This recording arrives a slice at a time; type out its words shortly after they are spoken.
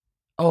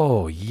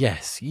Oh,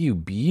 yes, you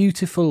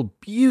beautiful,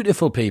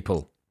 beautiful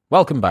people.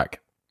 Welcome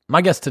back.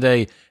 My guest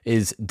today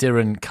is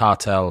Diran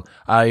Kartal.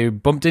 I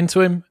bumped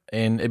into him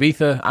in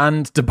Ibiza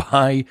and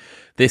Dubai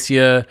this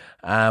year,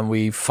 and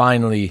we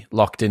finally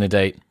locked in a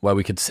date where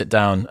we could sit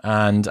down,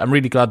 and I'm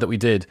really glad that we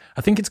did.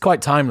 I think it's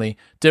quite timely.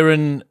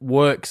 Diran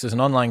works as an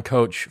online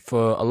coach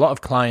for a lot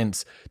of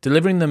clients,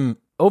 delivering them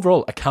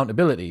overall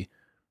accountability.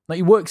 Like,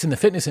 he works in the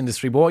fitness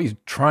industry, but what he's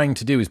trying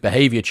to do is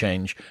behavior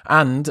change.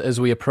 And as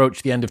we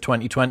approach the end of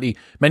 2020,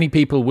 many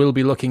people will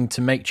be looking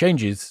to make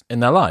changes in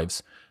their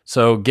lives.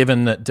 So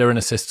given that Diran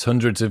assists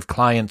hundreds of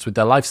clients with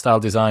their lifestyle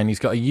design, he's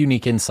got a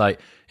unique insight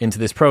into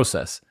this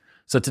process.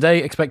 So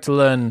today, expect to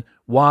learn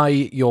why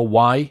your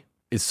why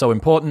is so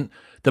important,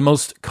 the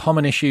most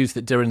common issues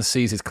that Diran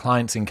sees his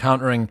clients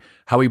encountering,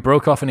 how he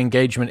broke off an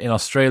engagement in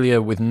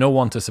Australia with no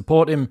one to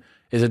support him,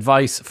 his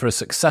advice for a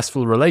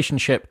successful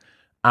relationship,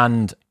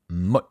 and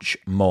much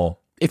more.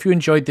 If you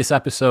enjoyed this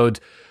episode,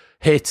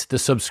 hit the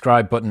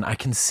subscribe button. I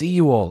can see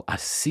you all. I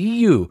see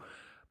you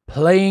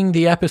playing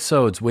the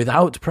episodes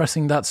without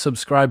pressing that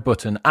subscribe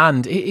button.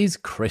 And it is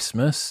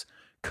Christmas.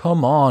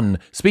 Come on.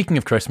 Speaking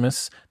of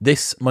Christmas,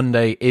 this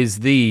Monday is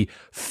the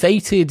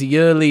fated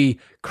yearly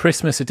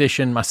Christmas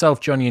edition.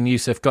 Myself, Johnny, and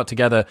Yusuf got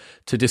together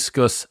to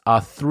discuss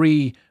our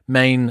three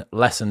main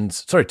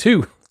lessons. Sorry,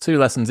 two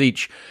lessons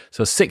each,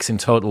 so 6 in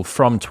total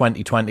from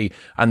 2020,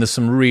 and there's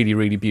some really,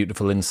 really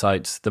beautiful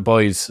insights. The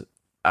boys,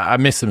 I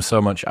miss them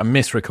so much. I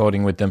miss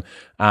recording with them,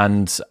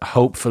 and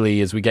hopefully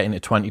as we get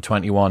into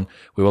 2021,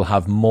 we will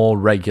have more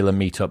regular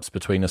meetups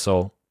between us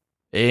all.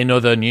 In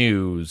other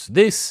news,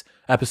 this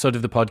episode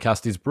of the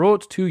podcast is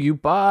brought to you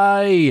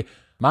by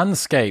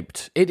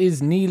Manscaped. It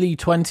is nearly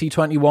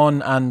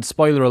 2021, and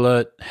spoiler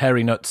alert,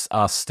 hairy nuts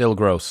are still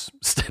gross.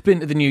 Step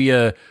into the new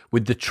year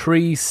with the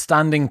tree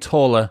standing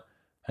taller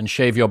and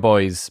shave your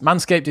boys.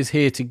 Manscaped is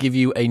here to give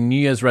you a New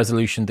Year's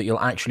resolution that you'll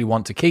actually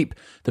want to keep.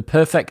 The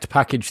Perfect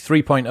Package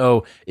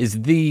 3.0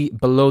 is the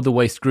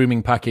below-the-waist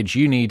grooming package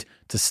you need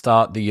to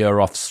start the year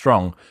off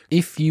strong.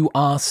 If you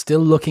are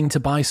still looking to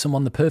buy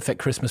someone the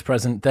perfect Christmas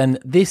present, then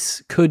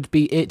this could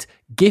be it.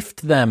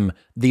 Gift them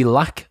the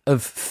lack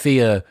of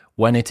fear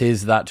when it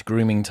is that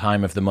grooming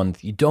time of the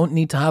month. You don't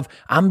need to have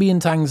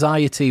ambient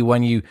anxiety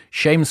when you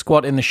shame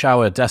squat in the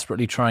shower,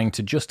 desperately trying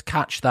to just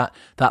catch that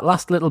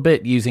last little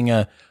bit using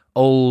a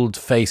old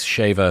face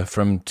shaver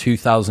from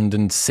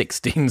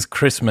 2016's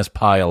Christmas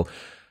pile.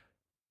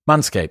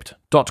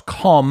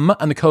 Manscaped.com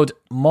and the code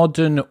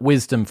Modern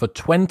Wisdom for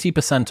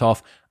 20%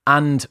 off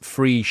and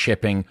free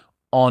shipping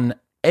on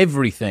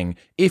everything.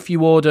 If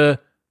you order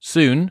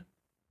soon,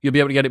 you'll be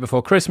able to get it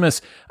before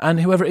Christmas,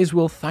 and whoever it is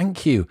will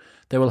thank you.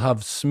 They will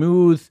have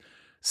smooth,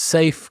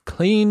 safe,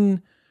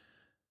 clean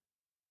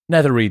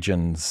nether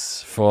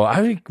regions.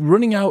 I'm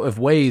running out of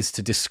ways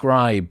to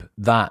describe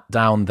that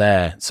down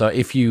there. So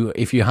if you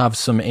have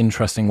some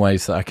interesting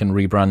ways that I can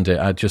rebrand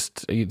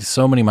it,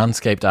 so many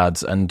Manscaped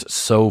ads and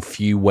so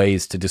few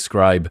ways to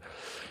describe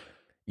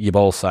your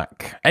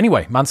ballsack.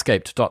 Anyway,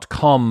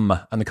 manscaped.com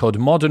and the code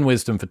Modern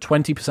Wisdom for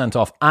 20%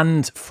 off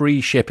and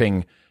free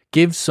shipping.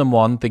 Give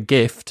someone the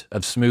gift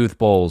of smooth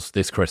balls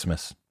this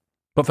Christmas.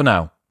 But for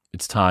now,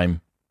 it's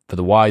time for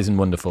the wise and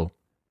wonderful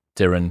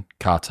Diran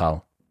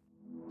Kartal.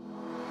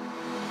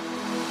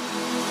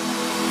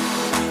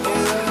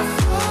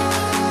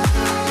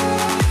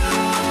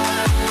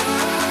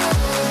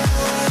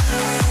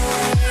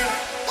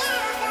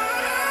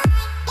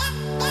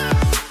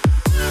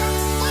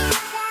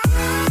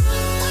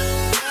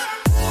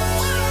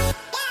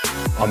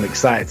 I'm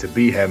excited to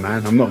be here,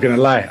 man. I'm not going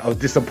to lie. I was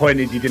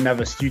disappointed you didn't have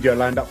a studio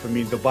lined up for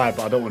me in Dubai, but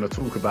I don't want to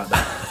talk about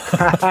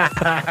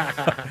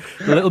that.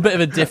 A little bit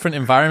of a different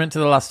environment to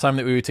the last time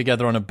that we were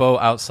together on a boat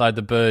outside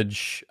the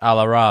Burj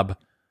Al Arab.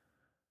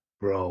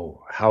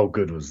 Bro, how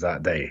good was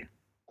that day?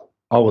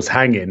 I was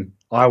hanging,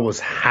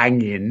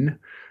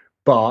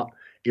 but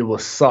it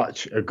was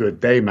such a good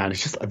day, man.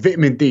 It's just a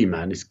vitamin D,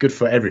 man. It's good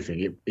for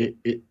everything.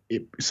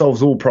 It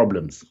solves all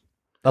problems.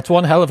 That's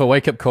one hell of a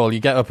wake-up call. You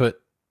get up at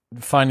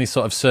finally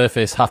sort of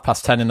surface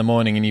 10:30 in the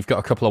morning, and you've got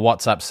a couple of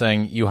WhatsApps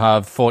saying you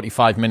have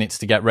 45 minutes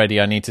to get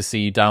ready. I need to see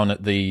you down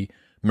at the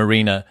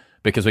marina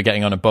because we're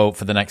getting on a boat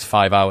for the next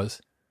 5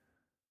 hours.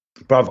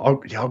 Bruv,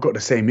 I got the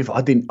same. If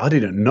I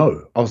didn't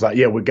know. I was like,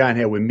 yeah, we're going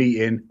here. We're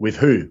meeting with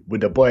who? With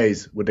the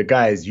boys, with the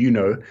guys,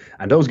 and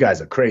those guys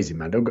are crazy,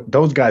 man.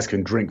 Those guys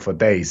can drink for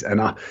days,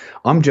 and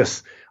I'm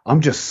just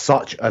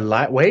such a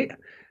lightweight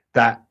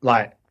that,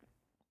 like,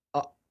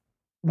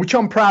 which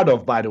I'm proud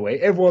of, by the way.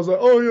 Everyone's like,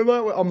 oh, you're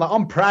lightweight. I'm like,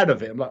 I'm proud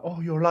of it. I'm like,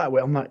 oh, you're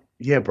lightweight. I'm like,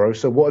 yeah, bro.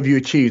 So what have you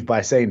achieved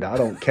by saying that? I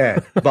don't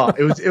care. But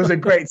it was a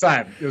great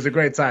time. It was a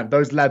great time.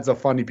 Those lads are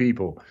funny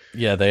people.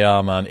 Yeah, they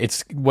are, man.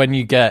 It's when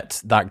you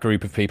get that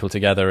group of people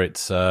together,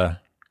 it's a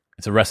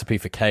recipe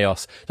for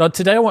chaos. So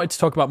today I wanted to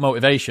talk about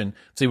motivation.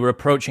 See, we're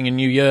approaching a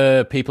new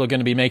year. People are going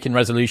to be making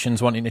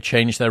resolutions, wanting to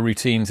change their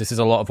routines. This is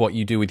a lot of what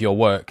you do with your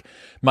work.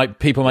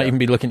 People might even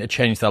be looking to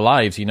change their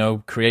lives,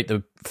 create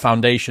the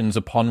foundations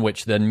upon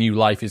which their new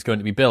life is going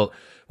to be built.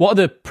 What are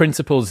the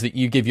principles that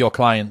you give your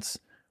clients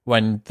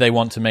when they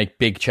want to make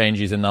big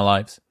changes in their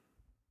lives?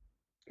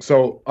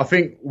 So I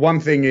think one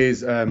thing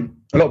is a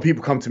lot of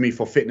people come to me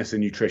for fitness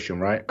and nutrition,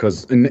 right?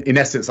 Because in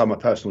essence, I'm a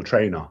personal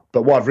trainer.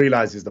 But what I've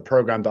realized is the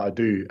program that I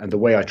do and the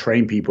way I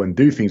train people and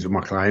do things with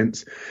my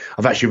clients,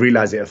 I've actually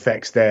realized it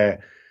affects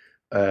their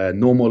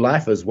normal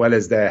life as well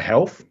as their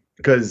health.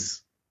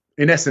 Because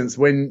in essence,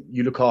 when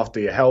you look after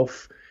your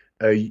health,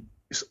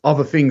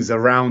 other things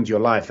around your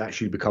life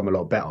actually become a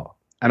lot better.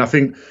 And I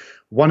think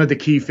one of the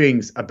key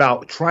things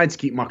about trying to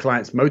keep my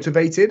clients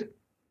motivated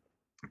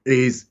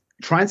is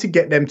trying to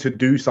get them to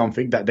do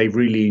something that they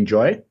really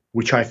enjoy,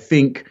 which I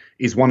think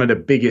is one of the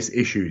biggest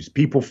issues.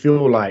 People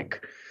feel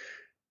like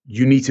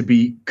you need to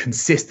be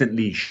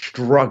consistently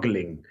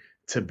struggling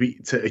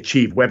to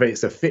achieve, whether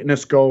it's a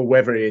fitness goal,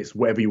 whether it's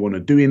whatever you want to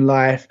do in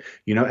life,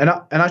 you know. And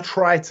I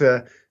try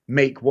to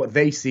make what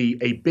they see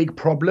a big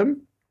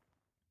problem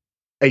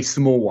a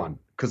small one,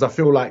 because I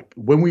feel like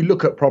when we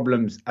look at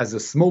problems as a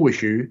small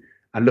issue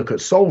and look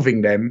at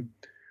solving them,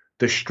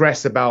 the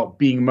stress about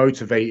being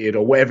motivated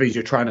or whatever it is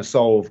you're trying to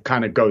solve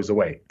kind of goes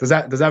away. Does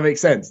that make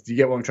sense? Do you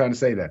get what I'm trying to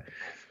say there?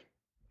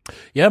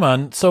 Yeah,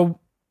 man. So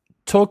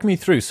talk me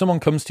through. Someone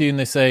comes to you and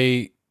they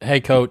say,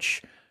 hey,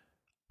 coach,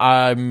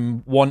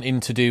 I'm wanting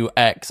to do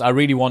X. I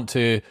really want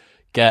to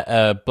get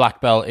a black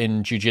belt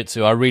in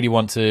jiu-jitsu. I really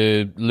want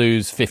to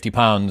lose 50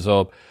 pounds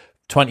or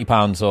 20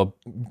 pounds or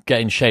get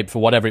in shape for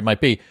whatever it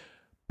might be.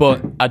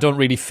 But I don't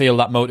really feel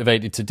that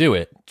motivated to do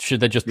it.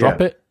 Should they just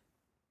drop it?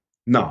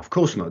 No, of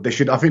course not.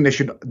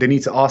 They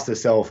need to ask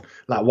themselves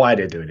like why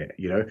they're doing it,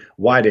 you know,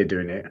 why they're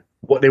doing it,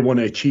 what they want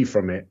to achieve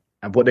from it.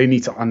 And what they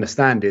need to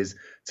understand is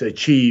to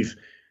achieve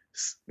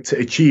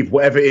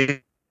whatever it is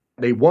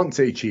they want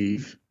to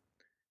achieve,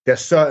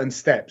 there's certain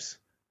steps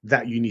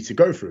that you need to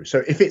go through.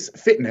 So if it's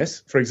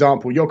fitness, for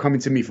example, you're coming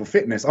to me for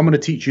fitness, I'm going to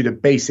teach you the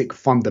basic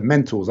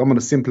fundamentals. I'm going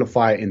to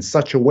simplify it in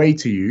such a way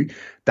to you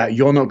that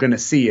you're not going to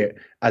see it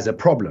as a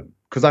problem.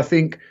 Because I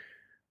think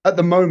at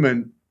the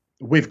moment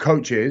with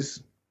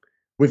coaches,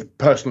 with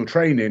personal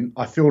training,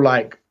 I feel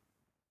like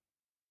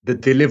the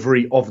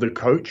delivery of the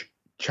coach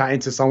chatting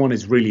to someone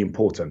is really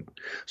important.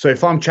 So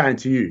if I'm chatting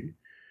to you,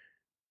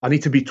 I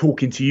need to be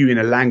talking to you in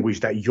a language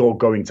that you're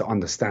going to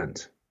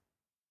understand.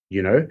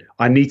 You know,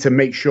 I need to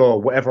make sure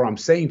whatever I'm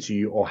saying to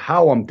you or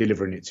how I'm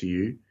delivering it to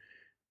you,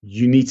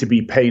 you need to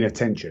be paying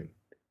attention.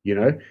 You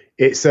know,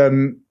 it's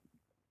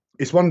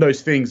one of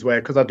those things where,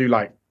 because I do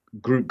like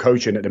group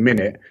coaching at the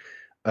minute,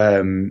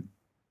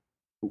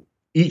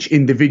 each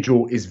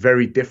individual is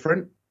very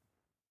different.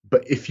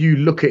 But if you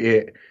look at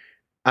it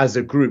as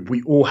a group,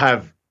 we all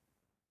have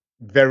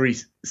very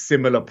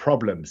similar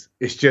problems.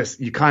 It's just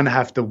you kind of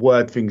have to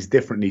word things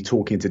differently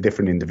talking to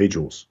different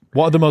individuals.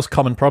 What are the most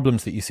common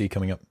problems that you see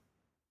coming up?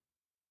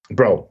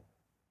 Bro,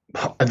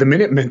 at the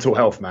minute, mental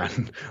health,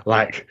 man.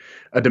 Like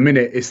at the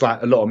minute, it's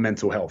like a lot of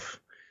mental health.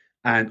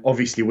 And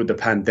obviously with the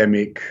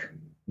pandemic,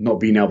 not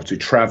being able to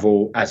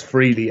travel as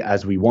freely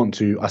as we want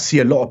to, I see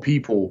a lot of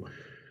people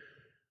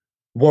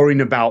worrying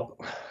about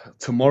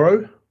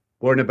tomorrow,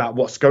 worrying about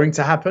what's going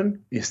to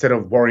happen instead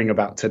of worrying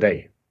about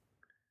today.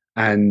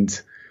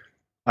 And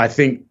I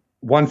think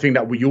one thing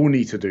that we all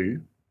need to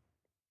do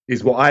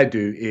is what I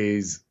do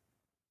is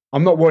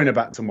I'm not worrying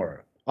about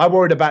tomorrow. I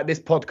worried about this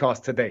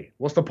podcast today.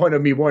 What's the point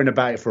of me worrying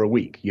about it for a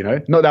week? You know,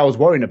 not that I was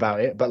worrying about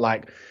it, but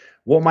like,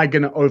 what am I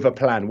going to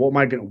overplan?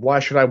 Why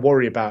should I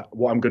worry about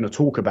what I'm going to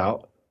talk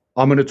about?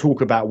 I'm going to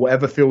talk about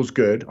whatever feels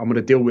good. I'm going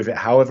to deal with it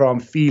however I'm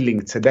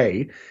feeling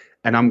today.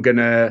 And I'm going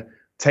to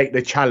take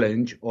the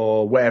challenge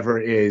or whatever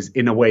it is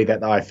in a way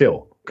that I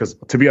feel. Because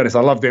to be honest,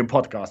 I love doing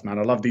podcasts, man.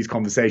 I love these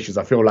conversations.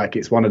 I feel like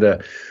it's one of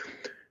the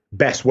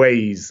best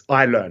ways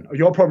I learn.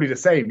 You're probably the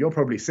same. You're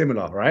probably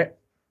similar, right?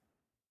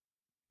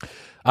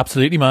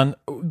 Absolutely, man.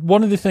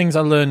 One of the things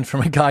I learned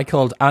from a guy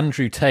called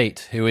Andrew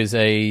Tate, who is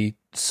a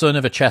son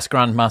of a chess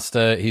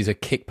grandmaster. He's a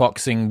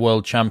kickboxing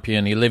world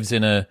champion. He lives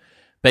in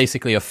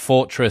basically a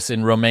fortress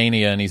in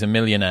Romania, and he's a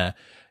millionaire.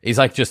 He's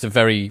like just a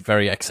very,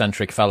 very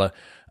eccentric fella.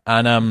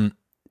 And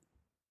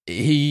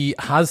he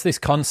has this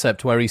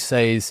concept where he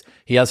says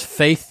he has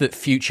faith that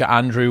future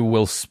Andrew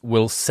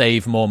will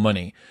save more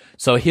money.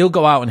 So he'll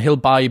go out and he'll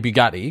buy a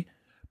Bugatti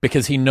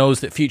because he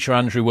knows that future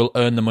Andrew will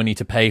earn the money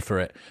to pay for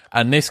it.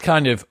 And this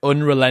kind of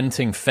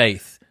unrelenting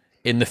faith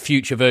in the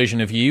future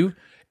version of you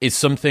is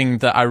something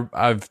that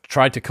I've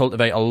tried to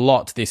cultivate a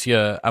lot this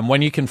year. And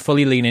when you can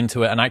fully lean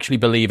into it and actually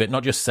believe it,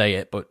 not just say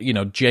it, but, you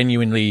know,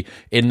 genuinely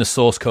in the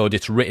source code,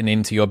 it's written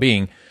into your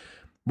being.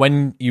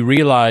 When you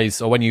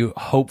realize, or when you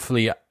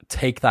hopefully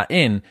take that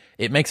in,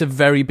 it makes a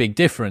very big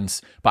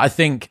difference. But I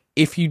think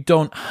if you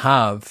don't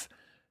have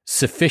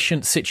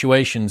sufficient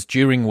situations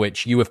during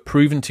which you have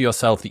proven to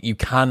yourself that you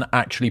can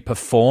actually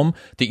perform,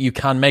 that you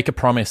can make a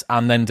promise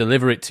and then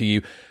deliver it to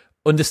you,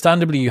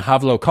 understandably, you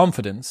have low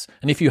confidence.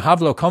 And if you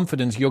have low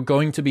confidence, you're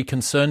going to be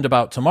concerned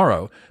about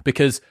tomorrow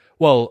because,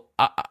 well,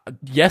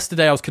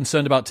 yesterday I was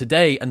concerned about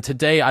today, and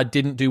today I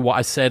didn't do what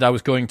I said I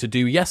was going to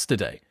do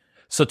yesterday.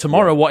 So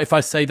tomorrow, what if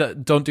I say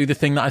that don't do the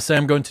thing that I say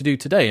I'm going to do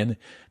today? And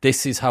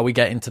this is how we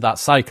get into that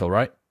cycle,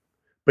 right?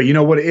 But you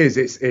know what it is?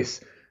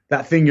 It's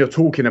that thing you're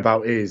talking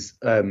about is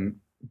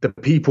the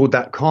people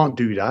that can't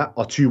do that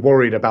are too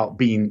worried about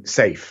being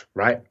safe,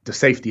 right? The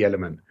safety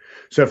element.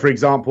 So, for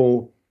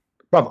example,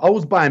 bruv, I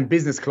was buying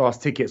business class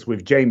tickets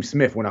with James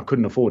Smith when I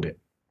couldn't afford it,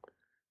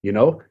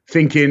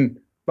 thinking,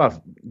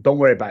 bruv, don't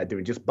worry about it,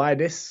 doing just buy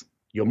this.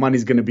 Your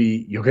money's going to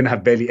be, you're going to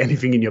have barely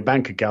anything in your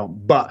bank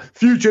account, but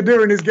future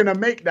Darren is going to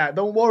make that.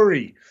 Don't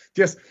worry.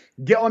 Just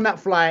get on that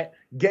flight,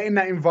 get in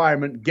that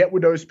environment, get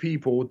with those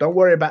people. Don't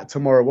worry about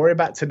tomorrow, worry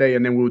about today,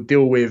 and then we'll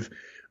deal with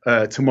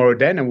tomorrow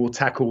then, and we'll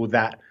tackle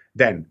that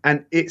then.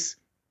 And it's,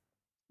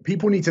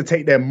 people need to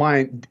take their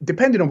mind,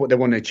 depending on what they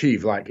want to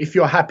achieve. Like, if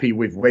you're happy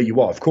with where you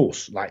are, of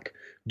course, like,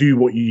 do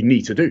what you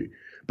need to do.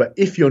 But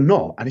if you're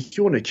not, and if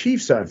you want to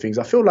achieve certain things,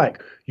 I feel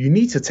like you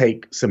need to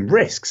take some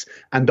risks.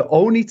 And the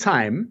only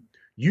time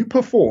you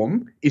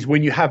perform is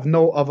when you have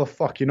no other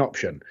fucking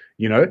option.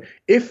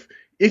 If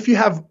you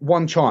have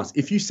one chance,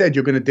 if you said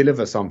you're going to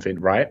deliver something,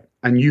 right,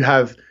 and you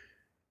have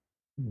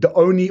the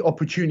only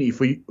opportunity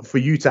for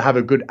you to have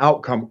a good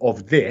outcome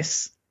of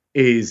this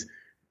is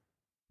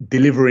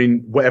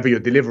delivering whatever you're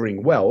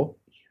delivering well,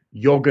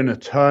 you're going to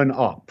turn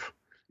up,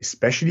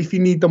 especially if you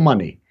need the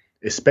money,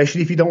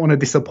 especially if you don't want to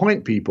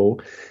disappoint people,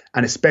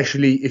 and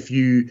especially if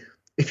you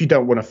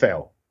don't want to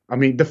fail. I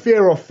mean, the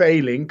fear of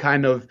failing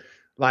kind of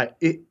like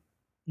it,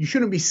 you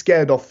shouldn't be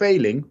scared of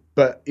failing,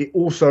 but it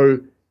also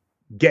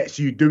gets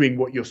you doing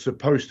what you're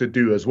supposed to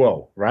do as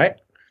well, right?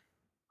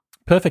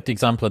 Perfect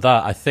example of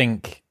that. I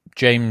think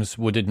James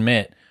would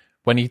admit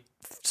when he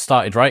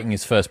started writing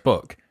his first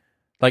book,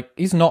 like,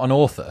 he's not an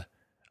author.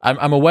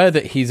 I'm aware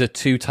that he's a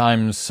 2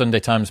 times Sunday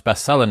Times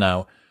bestseller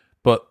now,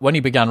 but when he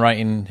began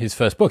writing his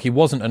first book, he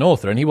wasn't an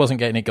author and he wasn't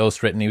getting it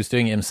ghostwritten. He was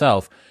doing it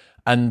himself.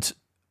 And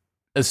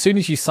as soon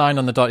as you sign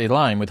on the dotted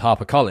line with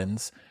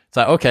HarperCollins, it's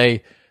like,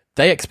 okay,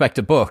 they expect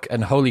a book,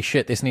 and holy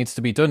shit, this needs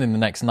to be done in the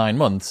next 9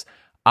 months.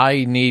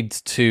 I need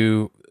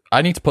to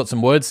put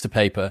some words to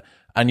paper,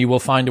 and you will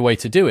find a way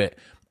to do it.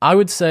 I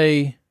would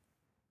say,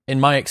 in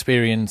my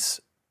experience,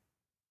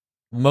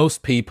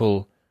 most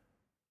people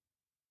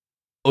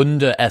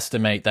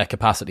underestimate their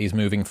capacities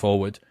moving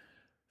forward.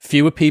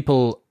 Fewer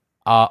people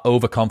are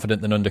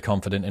overconfident than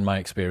underconfident, in my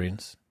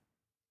experience.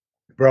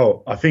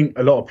 Bro, I think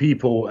a lot of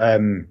people,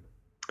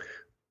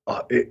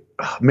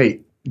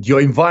 mate,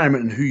 your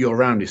environment and who you're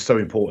around is so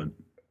important.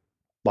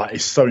 Like,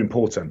 it's so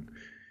important.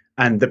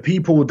 And the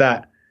people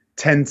that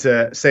tend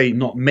to say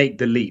not make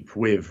the leap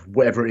with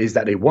whatever it is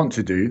that they want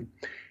to do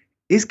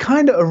is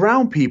kind of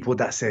around people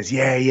that says,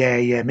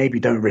 yeah, maybe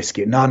don't risk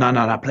it. No,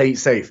 play it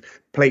safe.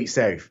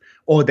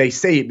 Or they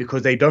say it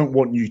because they don't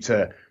want you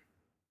to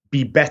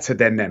be better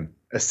than them,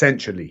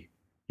 essentially.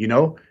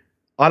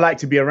 I like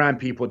to be around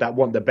people that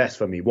want the best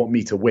for me, want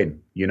me to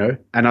win,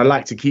 and I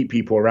like to keep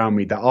people around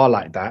me that are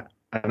like that.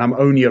 And I'm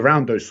only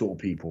around those sort of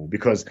people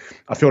because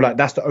I feel like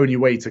that's the only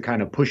way to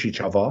kind of push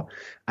each other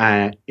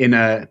with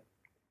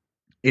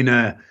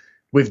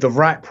the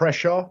right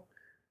pressure,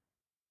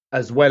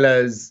 as well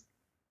as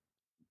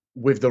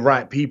with the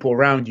right people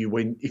around you.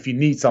 If you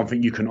need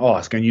something, you can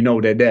ask, and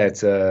they're there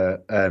to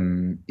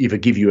either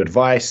give you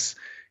advice,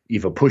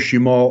 either push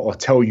you more, or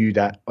tell you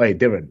that, hey,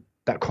 Darren,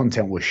 that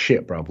content was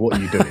shit, bro. What are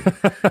you doing?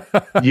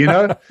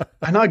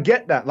 And I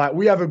get that. Like,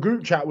 we have a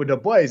group chat with the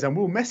boys, and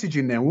we'll message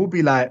in there, and we'll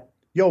be like,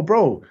 yo,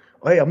 bro,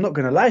 hey, I'm not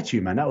going to lie to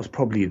you, man. That was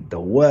probably the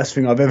worst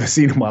thing I've ever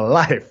seen in my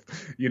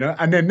life,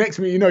 And then next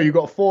thing you know, you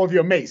got 4 of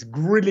your mates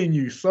grilling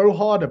you so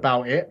hard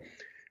about it,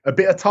 a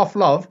bit of tough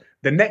love.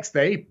 The next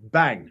day,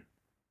 bang,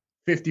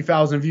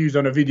 50,000 views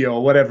on a video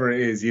or whatever it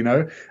is,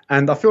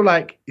 And I feel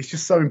like it's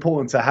just so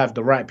important to have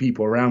the right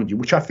people around you,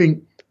 which I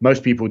think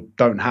most people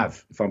don't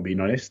have, if I'm being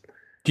honest.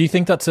 Do you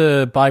think that's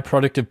a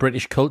byproduct of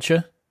British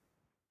culture?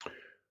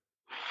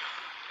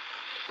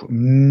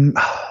 You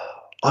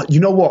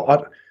know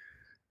what?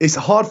 It's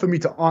hard for me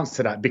to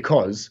answer that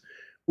because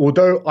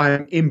although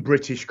I'm in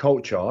British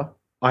culture,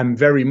 I'm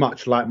very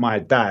much like my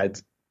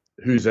dad,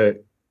 who's a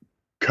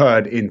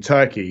Kurd in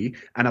Turkey,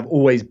 and I've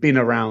always been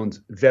around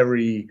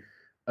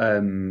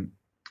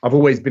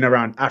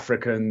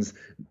Africans,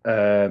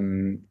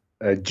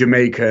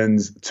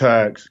 Jamaicans,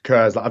 Turks,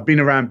 Kurds. Like, I've been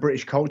around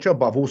British culture,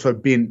 but I've also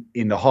been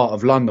in the heart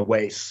of London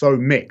where it's so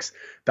mixed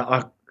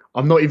that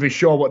I'm not even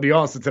sure what the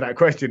answer to that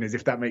question is,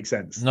 if that makes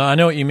sense. No, I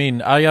know what you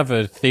mean. I have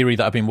a theory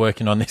that I've been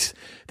working on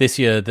this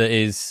year that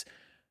is,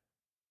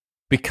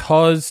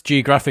 because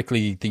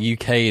geographically the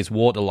UK is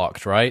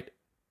waterlocked, right?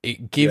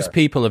 It gives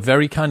people a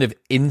very kind of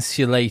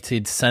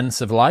insulated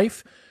sense of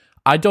life.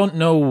 I don't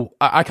know,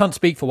 I can't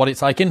speak for what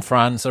it's like in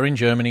France or in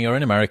Germany or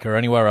in America or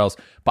anywhere else,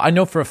 but I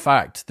know for a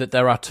fact that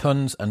there are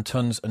tons and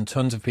tons and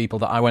tons of people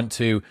that I went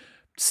to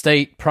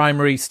state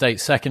primary, state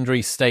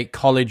secondary, state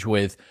college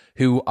with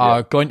who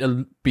are going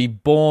to be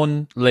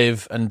born,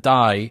 live and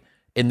die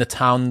in the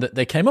town that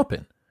they came up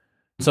in.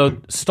 So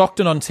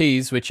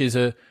Stockton-on-Tees, which is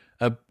a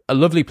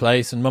lovely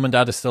place, and mum and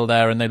dad are still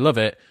there and they love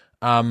it,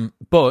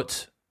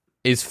 but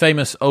is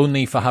famous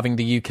only for having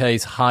the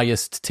UK's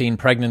highest teen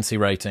pregnancy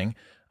rating.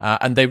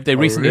 And they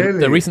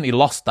recently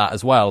lost that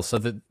as well. So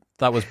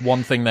that was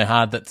one thing they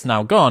had that's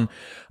now gone.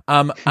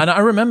 And I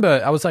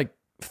remember I was like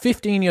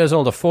 15 years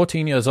old or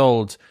 14 years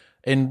old,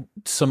 in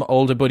some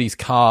older buddy's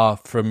car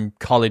from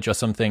college or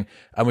something,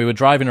 and we were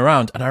driving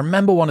around, and I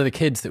remember one of the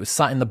kids that was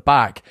sat in the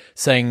back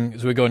saying,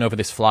 as we were going over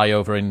this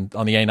flyover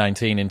on the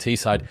A19 in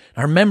Teesside,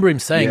 I remember him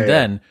saying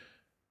then,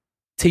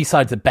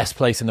 Teesside's the best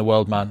place in the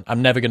world, man.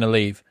 I'm never going to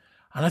leave.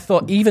 And I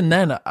thought, even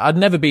then, I'd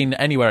never been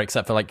anywhere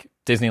except for like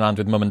Disneyland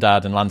with mum and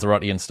dad and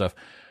Lanzarote and stuff.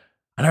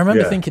 And I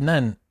remember thinking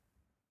then,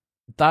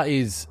 that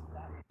is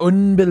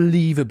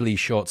unbelievably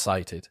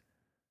short-sighted.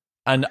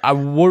 And I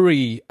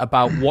worry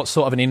about what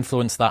sort of an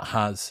influence that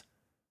has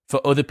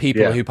for other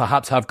people who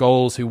perhaps have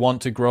goals, who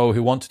want to grow,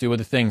 who want to do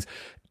other things.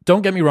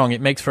 Don't get me wrong, it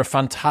makes for a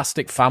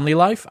fantastic family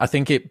life. I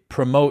think it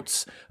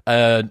promotes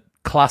a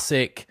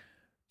classic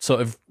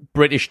sort of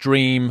British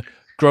dream,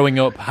 growing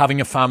up, having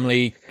a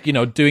family, you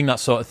know, doing that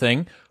sort of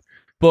thing.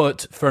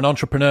 But for an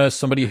entrepreneur,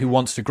 somebody who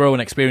wants to grow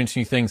and experience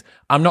new things,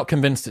 I'm not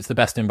convinced it's the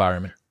best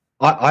environment.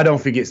 I don't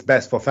think it's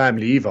best for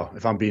family either,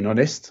 if I'm being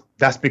honest.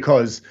 That's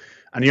because...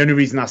 And the only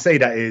reason I say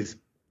that is,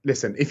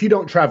 listen, if you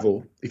don't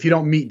travel, if you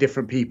don't meet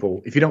different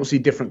people, if you don't see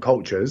different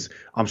cultures,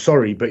 I'm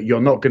sorry, but your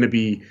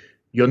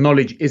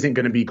knowledge isn't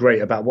going to be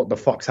great about what the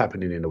fuck's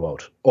happening in the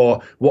world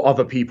or what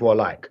other people are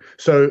like.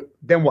 So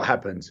then what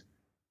happens?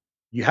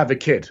 You have a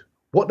kid.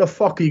 What the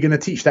fuck are you going to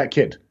teach that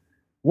kid?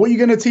 What are you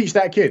going to teach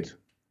that kid?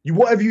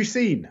 What have you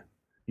seen?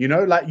 You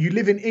know, like you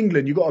live in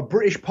England, you've got a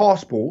British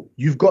passport,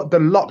 you've got the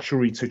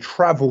luxury to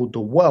travel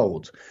the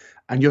world.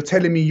 And you're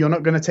telling me you're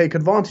not going to take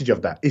advantage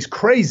of that? It's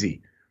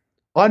crazy.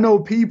 I know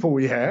people,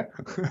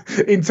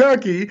 in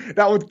Turkey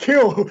that would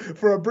kill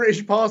for a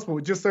British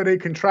passport just so they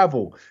can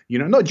travel. You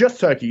know, not just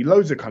Turkey,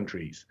 loads of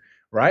countries,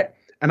 right?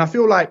 And I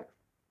feel like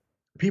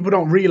people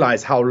don't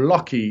realize how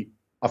lucky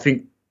I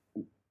think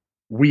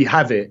we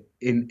have it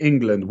in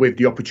England with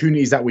the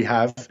opportunities that we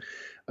have,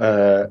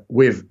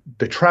 with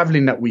the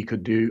traveling that we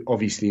could do,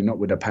 obviously not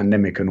with the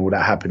pandemic and all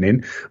that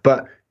happening,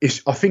 but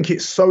I think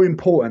it's so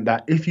important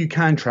that if you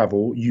can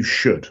travel, you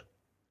should.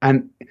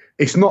 And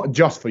it's not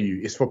just for you,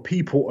 it's for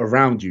people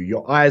around you.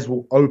 Your eyes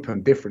will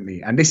open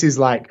differently. And this is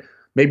like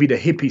maybe the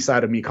hippie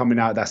side of me coming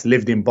out that's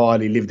lived in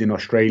Bali, lived in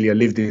Australia,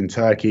 lived in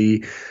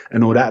Turkey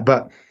and all that.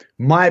 But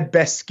my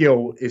best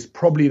skill is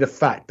probably the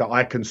fact that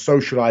I can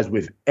socialize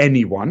with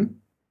anyone.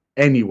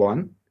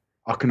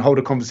 I can hold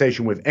a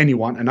conversation with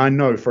anyone. And I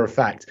know for a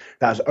fact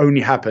that's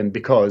only happened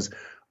because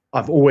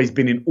I've always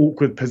been in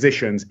awkward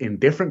positions in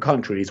different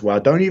countries where I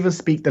don't even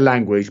speak the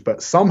language,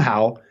 but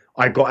somehow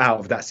I got out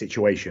of that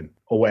situation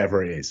or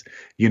whatever it is,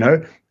 you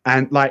know?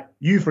 And like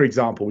you, for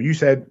example, you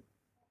said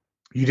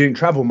you didn't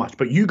travel much,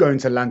 but you going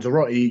to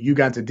Lanzarote, you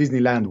going to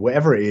Disneyland,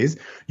 whatever it is,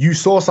 you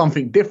saw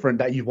something different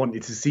that you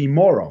wanted to see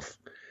more of.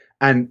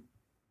 And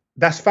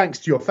that's thanks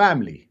to your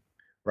family,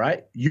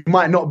 right? You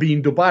might not be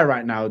in Dubai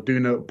right now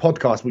doing a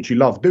podcast, which you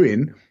love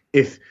doing,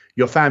 if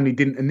your family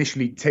didn't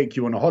initially take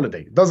you on a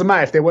holiday. It doesn't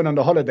matter if they went on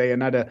the holiday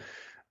and had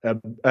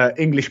a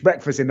English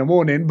breakfast in the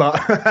morning, but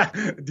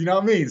do you know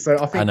what I mean? So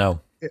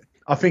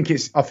I think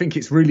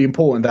it's really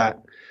important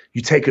that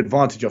you take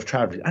advantage of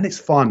traveling, and it's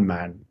fun,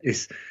 man.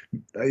 It's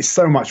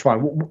so much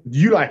fun.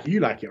 You like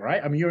it,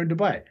 right? I mean, you're in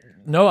Dubai.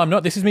 No, I'm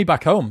not. This is me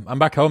back home. I'm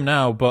back home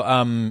now, but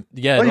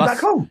yeah. Oh, you're back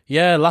home?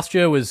 Yeah, last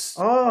year was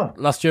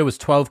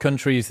 12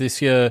 countries.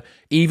 This year,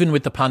 even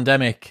with the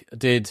pandemic, I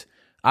did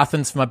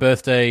Athens for my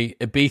birthday,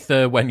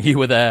 Ibiza when you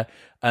were there,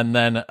 and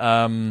then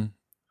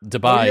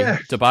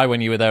Dubai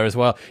when you were there as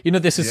well. You know,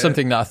 this is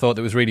something that I thought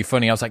that was really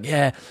funny. I was like,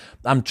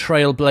 I'm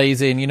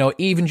trailblazing. You know,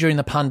 even during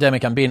the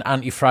pandemic, I'm being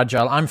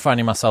anti-fragile. I'm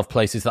finding myself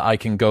places that I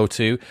can go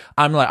to.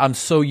 I'm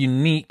so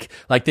unique.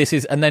 Like this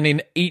is, and then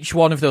in each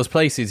one of those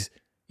places,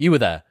 you were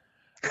there.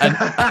 And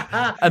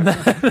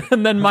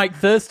and then Mike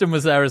Thurston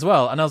was there as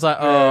well. And I was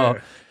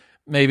like,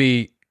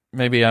 maybe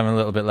I'm a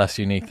little bit less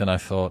unique than I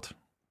thought.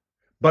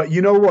 But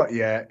you know what?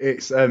 Yeah,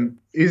 it's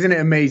isn't it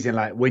amazing?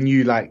 Like when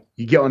you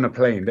get on a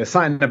plane, there's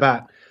something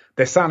about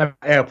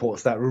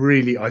airports that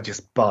really I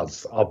just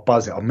buzz. I'll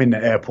buzz it. I'm in the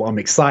airport. I'm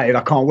excited.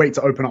 I can't wait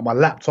to open up my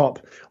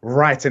laptop,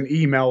 write an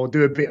email,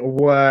 do a bit of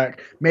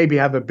work, maybe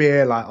have a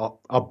beer. Like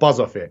I'll buzz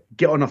off it.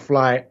 Get on a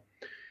flight,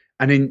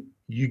 and then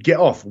you get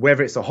off.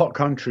 Whether it's a hot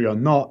country or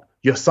not,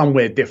 you're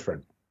somewhere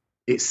different.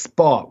 It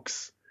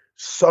sparks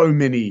so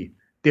many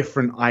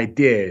different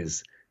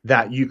ideas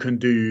that you can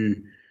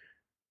do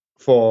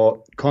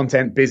for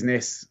content,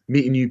 business,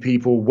 meeting new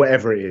people,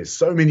 whatever it is.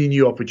 So many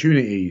new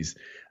opportunities.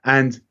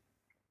 And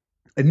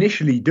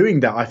initially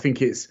doing that, I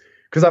think it's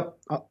because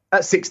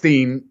at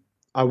 16,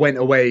 I went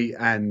away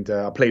and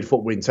I played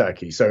football in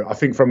Turkey. So I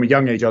think from a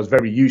young age, I was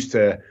very used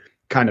to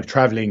kind of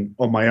traveling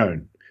on my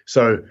own.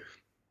 So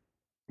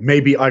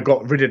maybe I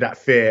got rid of that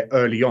fear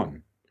early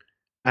on.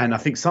 And I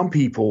think some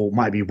people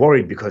might be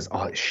worried because,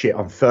 oh, shit,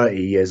 I'm 30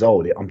 years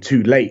old. I'm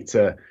too late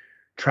to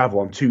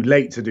travel. I'm too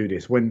late to do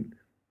this. When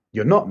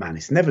you're not, man.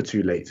 It's never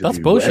too late to That's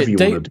do bullshit.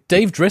 whatever you want to do.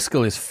 Dave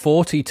Driscoll is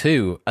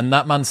 42, and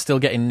that man's still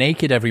getting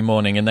naked every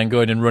morning and then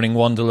going and running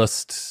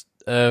Wanderlust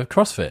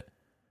CrossFit.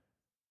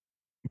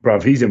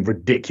 Bruv, he's in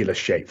ridiculous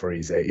shape for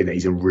his,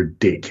 he's in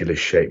ridiculous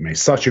shape, mate.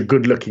 Such a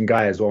good looking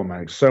guy as well,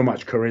 man. So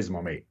much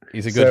charisma, mate.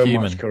 He's a good So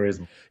much human.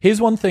 charisma.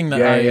 Here's one thing that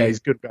Yeah, he's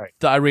a good guy.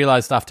 that I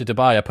realized after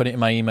Dubai. I put it in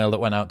my email that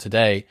went out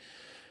today.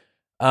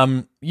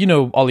 You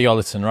know Ollie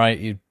Ollison, right?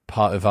 You're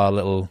part of our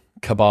little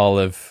cabal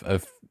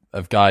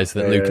of guys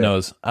that Luke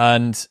knows.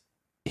 And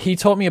he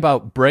taught me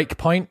about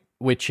Breakpoint,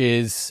 which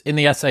is in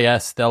the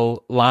SAS,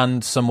 they'll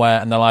land somewhere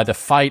and they'll either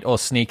fight or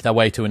sneak their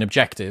way to an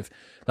objective.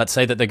 Let's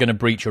say that they're going to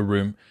breach a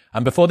room.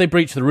 And before they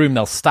breach the room,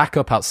 they'll stack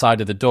up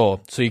outside of the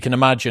door. So you can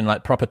imagine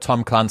like proper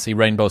Tom Clancy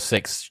Rainbow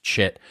Six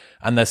shit.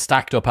 And they're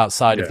stacked up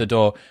outside of the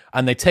door.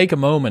 And they take a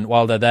moment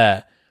while they're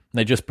there. And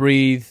they just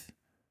breathe,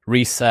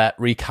 reset,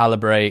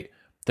 recalibrate.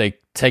 They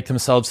take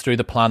themselves through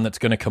the plan that's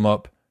going to come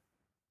up.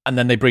 And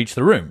then they breach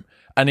the room.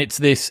 And it's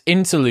this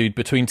interlude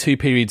between two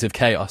periods of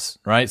chaos,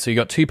 right? So you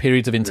got two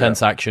periods of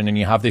intense action, and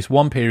you have this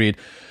one period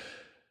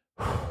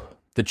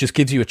that just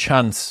gives you a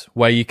chance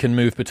where you can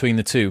move between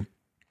the two.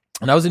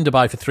 And I was in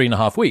Dubai for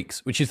 3.5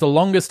 weeks, which is the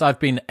longest I've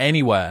been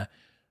anywhere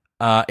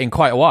in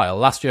quite a while.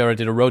 Last year, I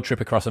did a road trip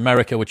across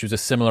America, which was a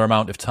similar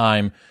amount of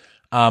time.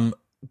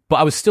 But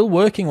I was still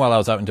working while I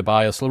was out in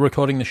Dubai. I was still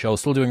recording the show,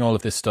 still doing all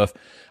of this stuff.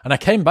 And I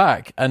came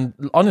back, and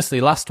honestly,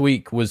 last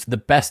week was the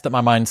best that my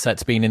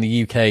mindset's been in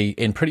the UK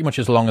in pretty much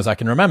as long as I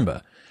can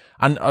remember.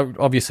 And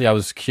obviously, I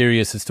was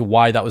curious as to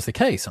why that was the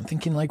case. I'm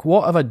thinking, like,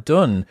 what have I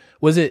done?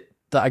 Was it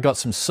that I got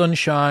some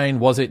sunshine?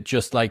 Was it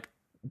just like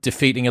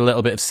defeating a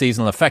little bit of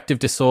seasonal affective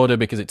disorder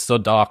because it's so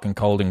dark and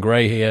cold and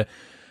grey here?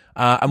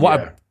 And what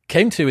I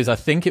came to is I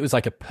think it was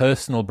like a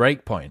personal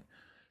break point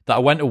that I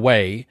went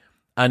away.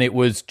 And it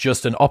was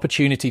just an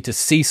opportunity to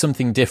see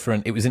something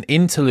different. It was an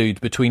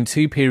interlude between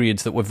two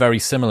periods that were very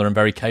similar and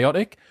very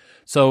chaotic.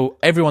 So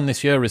everyone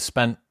this year has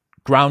spent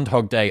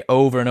Groundhog Day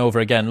over and over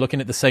again, looking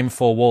at the same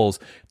four walls.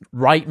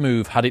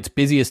 Rightmove had its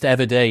busiest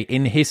ever day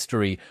in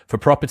history for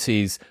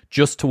properties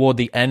just toward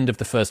the end of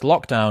the first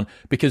lockdown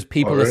because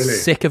people are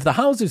sick of the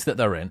houses that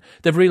they're in.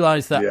 They've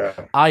realized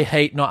that I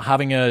hate not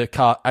having a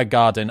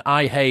garden.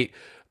 I hate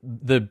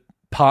the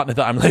partner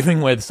that I'm living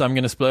with, so I'm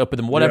going to split up with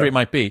them, whatever it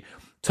might be.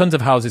 Tons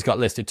of houses got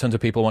listed. Tons of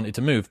people wanted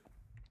to move.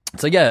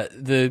 So yeah,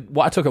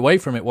 what I took away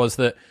from it was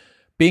that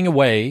being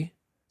away,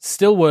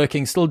 still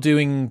working, still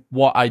doing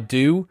what I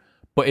do,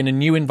 but in a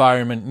new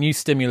environment, new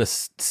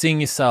stimulus, seeing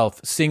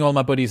yourself, seeing all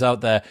my buddies out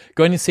there,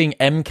 going and seeing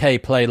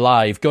MK play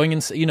live, going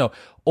and,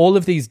 all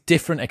of these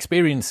different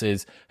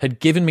experiences had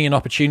given me an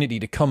opportunity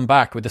to come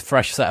back with a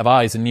fresh set of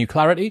eyes and new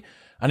clarity.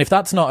 And if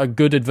that's not a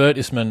good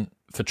advertisement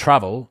for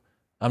travel,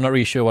 I'm not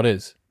really sure what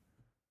is.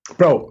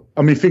 Bro,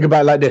 I mean, think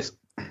about it like this.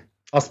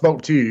 I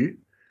spoke to you.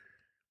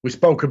 We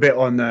spoke a bit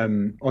on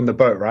the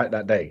boat, right,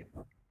 that day.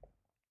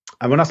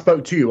 And when I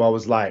spoke to you, I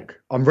was like,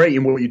 I'm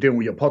rating what you're doing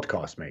with your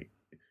podcast, mate.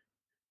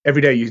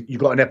 Every day you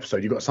got an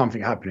episode, you got something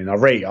happening. I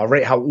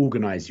rate how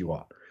organized you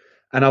are.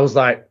 And I was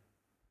like,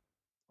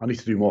 I need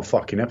to do more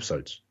fucking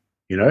episodes,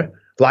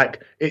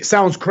 Like, it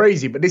sounds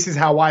crazy, but this is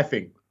how I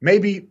think.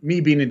 Maybe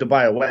me being in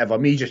Dubai or whatever,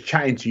 me just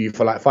chatting to you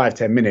for like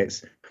 5-10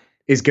 minutes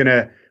is going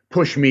to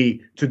push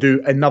me to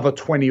do another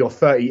 20 or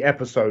 30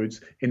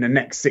 episodes in the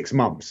next 6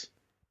 months.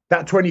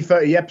 That 20,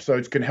 30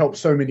 episodes can help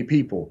so many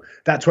people.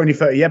 That 20,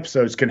 30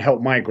 episodes can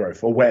help my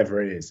growth or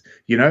whatever it is,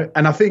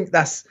 And I think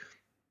that's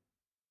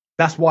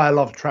why I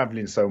love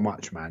traveling so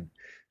much, man.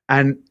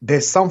 And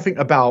there's something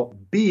about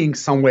being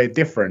somewhere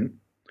different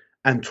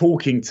and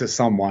talking to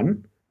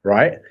someone,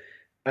 right?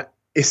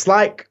 It's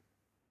like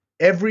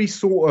every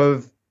sort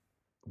of,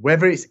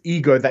 whether it's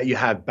ego that you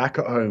have back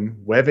at home,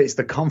 whether it's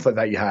the comfort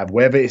that you have,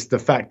 whether it's the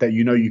fact that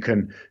you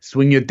can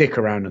swing your dick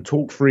around and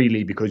talk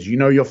freely because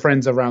your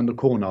friends around the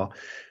corner.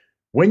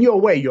 When you're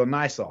away, you're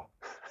nicer.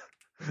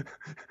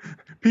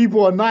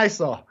 People are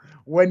nicer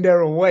when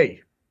they're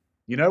away.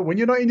 When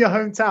you're not in your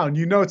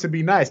hometown, to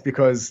be nice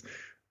because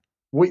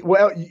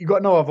you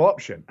got no other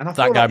option. And I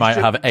that guy might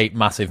have 8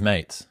 massive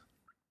mates.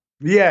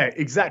 Yeah,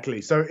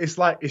 exactly. So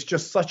it's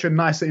just such a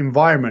nice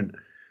environment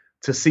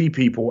to see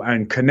people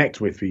and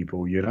connect with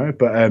people,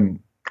 But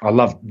I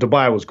love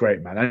Dubai was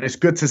great, man. And it's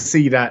good to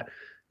see that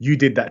you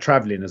did that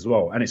traveling as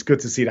well. And it's good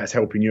to see that's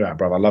helping you out,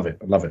 bro. I love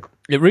it.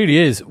 It really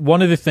is.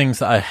 One of the things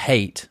that I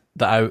hate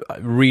that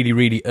really,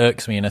 really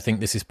irks me, and I think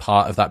this is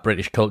part of that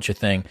British culture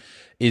thing,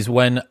 is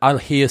when I'll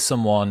hear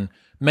someone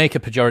make a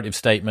pejorative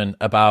statement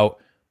about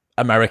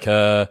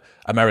America,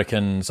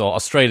 Americans, or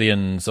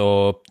Australians,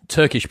 or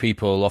Turkish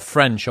people, or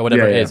French, or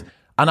whatever it is.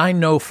 And I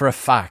know for a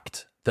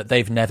fact that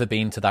they've never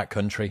been to that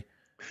country.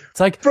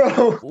 It's like,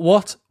 bro,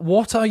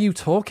 what are you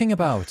talking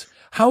about?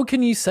 How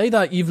can you say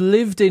that? You've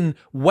lived in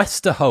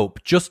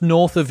Westerhope, just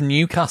north of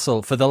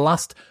Newcastle, for the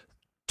last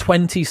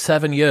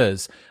 27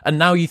 years, and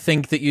now you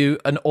think that you're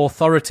an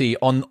authority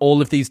on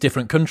all of these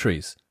different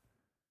countries.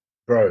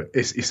 Bro,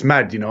 it's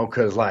mad,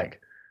 because like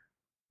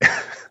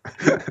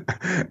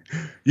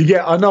you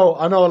get, I know,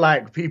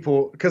 like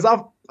people, because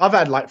I've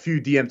had like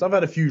few DMs, I've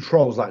had a few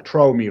trolls like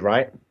troll me,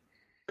 right?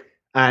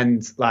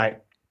 And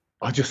like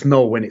I just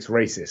know when it's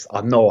racist.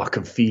 I know, I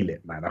can feel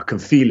it, man. I can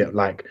feel it.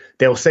 Like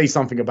they'll say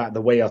something about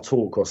the way I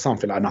talk or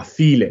something, like, and I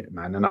feel it,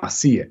 man, and I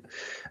see it.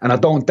 And I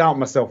don't doubt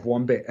myself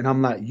one bit. And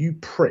I'm like, you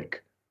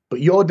prick. But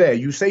you're there,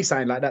 you say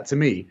something like that to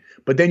me,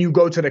 but then you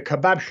go to the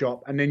kebab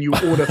shop and then you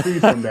order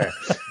food from there.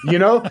 You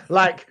know,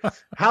 like,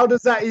 how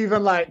does that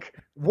even, like,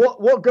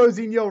 what goes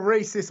in your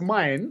racist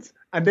mind?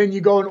 And then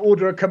you go and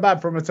order a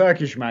kebab from a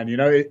Turkish man, you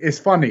know, it's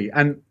funny.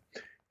 And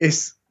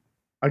it's,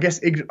 I guess,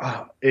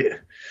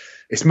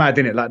 it's mad,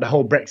 isn't it? Like the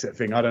whole Brexit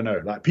thing, I don't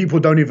know. Like people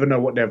don't even know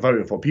what they're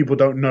voting for. People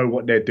don't know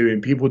what they're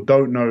doing. People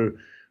don't know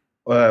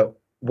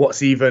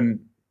what's even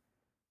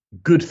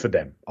good for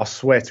them. I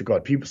swear to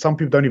God, some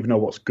people don't even know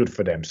what's good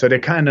for them. So they're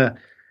kind of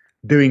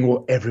doing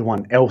what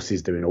everyone else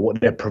is doing, or what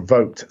they're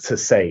provoked to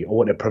say, or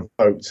what they're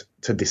provoked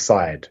to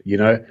decide. You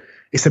know,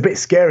 it's a bit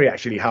scary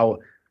actually how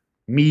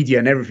media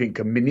and everything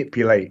can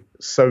manipulate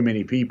so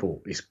many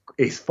people.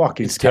 It's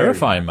fucking scary.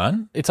 Terrifying,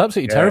 man. It's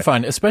absolutely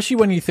terrifying, especially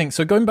when you think,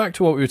 so going back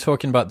to what we were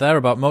talking about there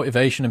about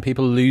motivation and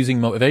people losing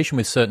motivation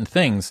with certain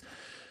things,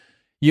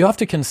 you have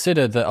to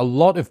consider that a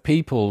lot of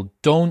people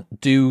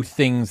don't do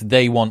things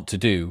they want to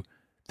do.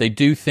 They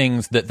do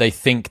things that they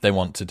think they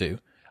want to do.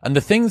 And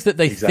the things that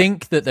they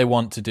think that they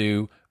want to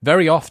do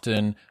very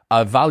often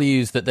are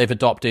values that they've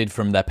adopted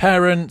from their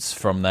parents,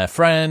 from their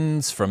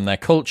friends, from their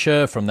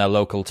culture, from their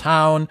local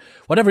town,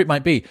 whatever it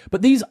might be.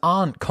 But these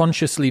aren't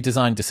consciously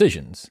designed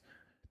decisions.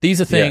 These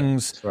are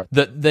things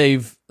that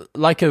they've,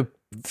 like a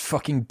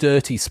fucking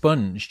dirty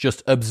sponge,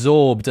 just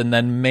absorbed and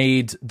then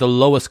made the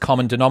lowest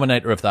common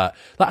denominator of that.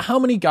 Like, how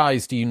many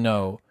guys do you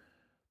know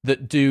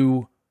that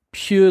do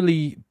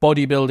purely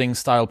bodybuilding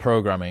style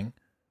programming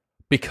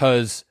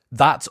because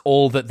that's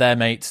all that their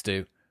mates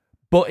do?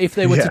 But if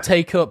they were to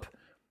take up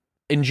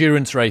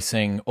endurance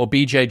racing or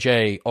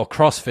BJJ or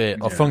CrossFit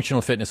or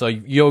functional fitness or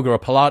yoga or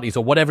Pilates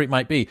or whatever it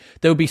might be,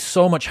 they would be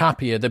so much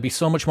happier. They'd be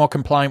so much more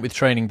compliant with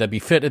training. They'd be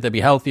fitter. They'd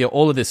be healthier,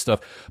 all of this stuff.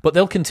 But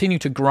they'll continue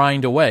to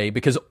grind away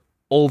because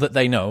all that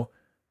they know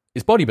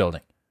is bodybuilding.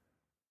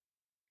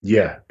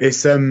 Yeah,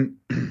 it's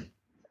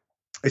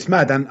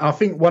mad. And I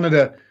think one of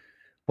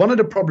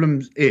the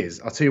problems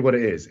is, I'll tell you what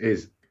it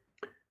is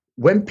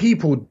when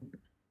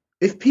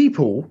if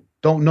people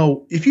don't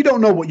know, if you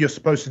don't know what you're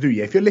supposed to do,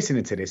 if you're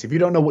listening to this, if you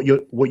don't know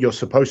what you're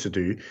supposed to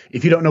do,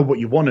 if you don't know what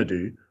you want to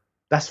do,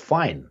 that's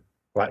fine.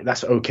 Right?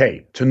 That's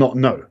okay to not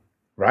know,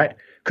 right?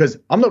 Because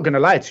I'm not going to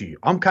lie to you.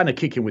 I'm kind of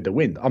kicking with the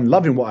wind. I'm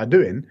loving what I'm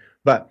doing,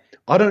 but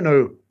I don't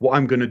know what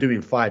I'm going to do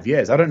in 5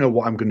 years. I don't know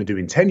what I'm going to do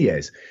in 10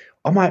 years.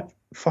 I might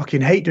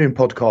fucking hate doing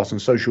podcasts on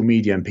social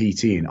media and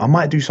PTing. I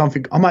might do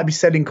something. I might be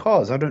selling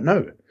cars. I don't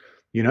know,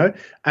 you know?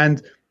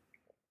 And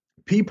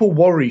people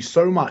worry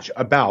so much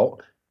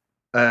about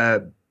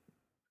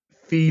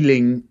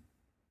feeling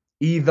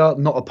either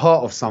not a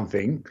part of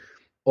something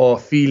or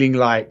feeling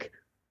like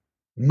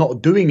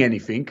not doing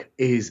anything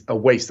is a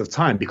waste of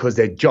time because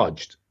they're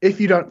judged. If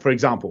you don't, for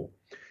example,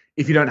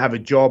 if you don't have a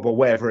job or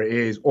whatever it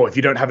is, or if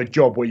you don't have a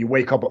job where you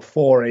wake up at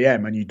 4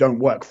 a.m. and you don't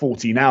work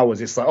 14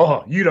 hours, it's like,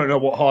 oh, you don't know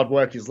what hard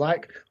work is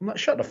like. I'm like,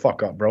 shut the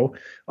fuck up, bro.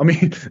 I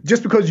mean,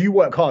 just because you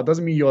work hard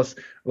doesn't mean you're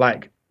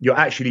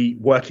actually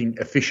working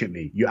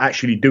efficiently. You're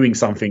actually doing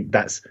something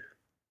that's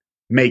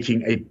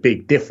making a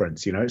big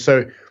difference, you know?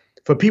 So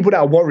for people that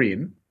are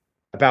worrying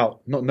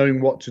about not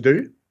knowing what to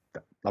do,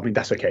 I mean,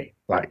 that's okay.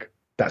 Like,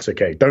 that's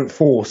okay. Don't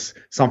force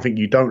something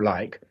you don't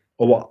like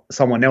or what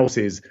someone else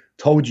has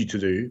told you to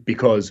do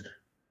because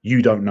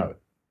you don't know.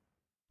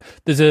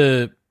 There's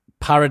a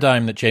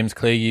paradigm that James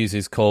Clear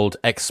uses called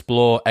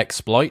explore,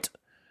 exploit.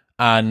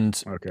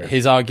 And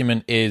his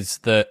argument is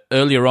that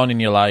earlier on in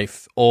your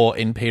life or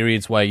in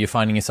periods where you're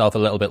finding yourself a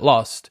little bit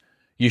lost,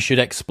 you should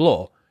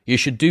explore. You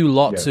should do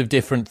lots of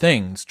different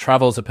things.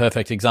 Travel's a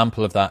perfect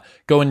example of that.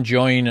 Go and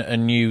join a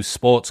new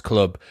sports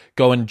club.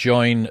 Go and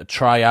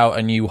try out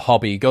a new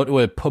hobby. Go to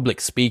a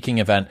public speaking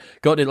event.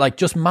 Go to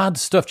just mad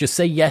stuff. Just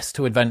say yes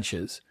to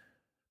adventures.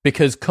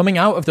 Because coming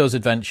out of those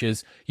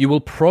adventures, you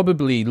will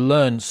probably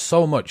learn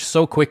so much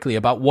so quickly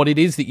about what it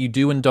is that you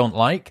do and don't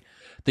like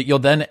that you're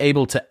then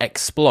able to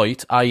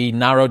exploit, i.e.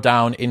 narrow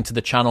down into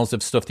the channels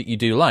of stuff that you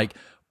do like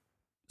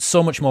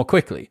so much more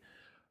quickly.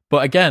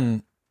 But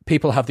again,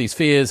 people have these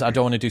fears. I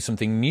don't want to do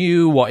something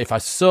new. What if I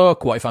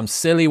suck? What if I'm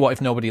silly? What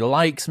if nobody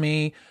likes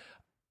me?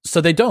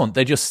 So they don't.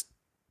 They just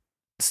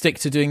stick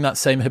to doing that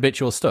same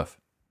habitual stuff.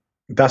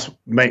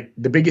 Mate,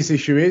 the biggest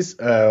issue is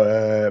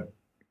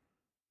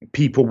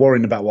people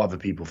worrying about what other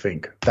people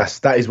think.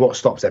 That is what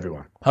stops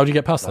everyone. How do you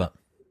get past that?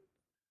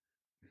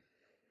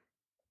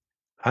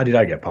 How did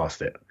I get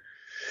past it?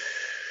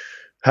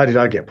 I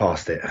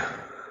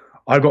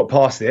got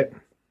past it.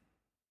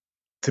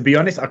 To be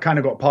honest, I kind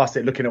of got past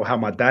it looking at how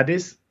my dad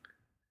is.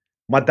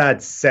 My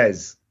dad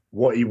says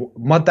what he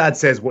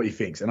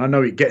thinks. And I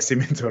know it gets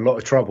him into a lot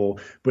of trouble,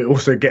 but it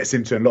also gets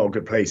him to a lot of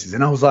good places.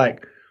 And I was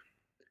like,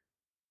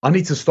 I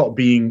need to stop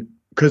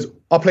because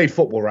I played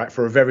football, right,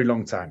 for a very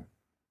long time.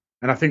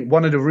 And I think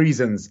one of the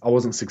reasons I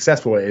wasn't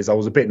successful is I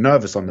was a bit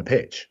nervous on the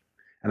pitch.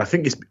 And I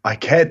think I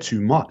cared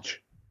too much.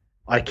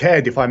 I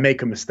cared if I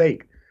make a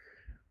mistake,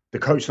 the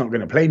coach's not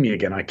going to play me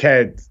again. I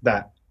cared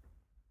that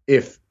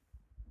if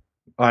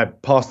I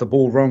pass the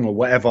ball wrong or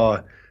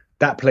whatever,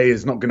 that player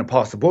is not going to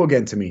pass the ball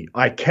again to me.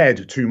 I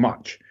cared too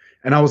much.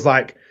 And I was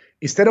like,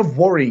 instead of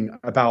worrying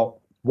about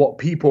what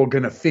people are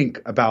going to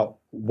think about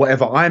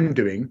whatever I'm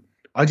doing,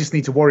 I just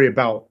need to worry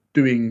about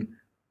doing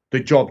the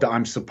job that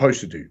I'm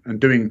supposed to do and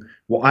doing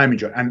what I'm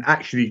enjoying and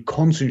actually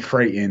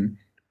concentrating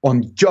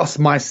on just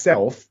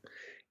myself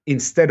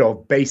instead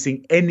of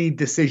basing any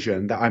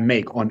decision that I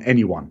make on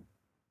anyone.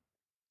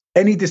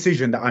 Any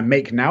decision that I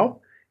make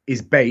now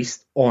is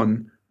based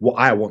on what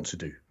I want to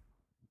do.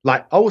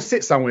 Like, I will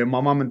sit somewhere with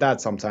my mum and dad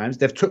sometimes.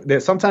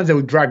 Sometimes they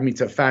will drag me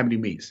to family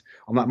meets.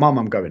 I'm like, Mum,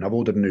 I'm going. I've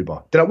ordered an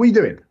Uber. They're like, what are you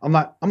doing? I'm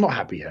like, I'm not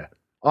happy here.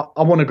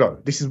 I want to go.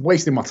 This is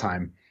wasting my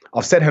time.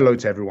 I've said hello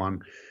to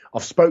everyone.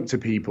 I've spoke to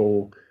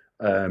people.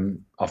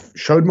 I've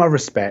showed my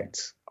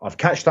respect. I've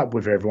catched up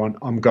with everyone.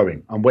 I'm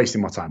going. I'm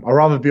wasting my time. I'd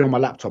rather be on my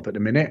laptop at the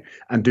minute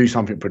and do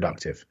something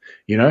productive,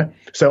 you know?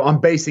 So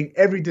I'm basing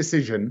every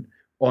decision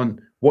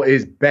on what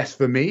is best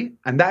for me.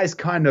 And that is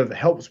kind of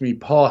helps me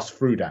pass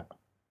through that,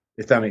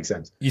 if that makes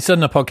sense. You said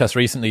in a podcast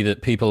recently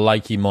that people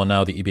like you more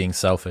now that you're being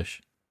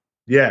selfish.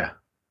 Yeah.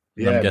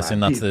 Yeah, I'm guessing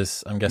that's the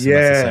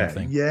same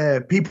thing. Yeah,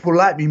 people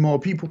like me more.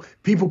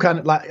 People kind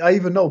of like, I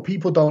even know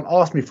people don't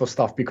ask me for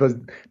stuff because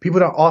people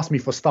don't ask me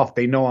for stuff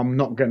they know I'm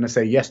not going to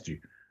say yes to.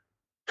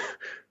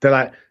 They're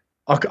like,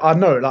 I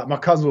know, like my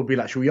cousin will be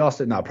like, should we ask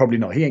it? No, probably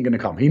not. He ain't going to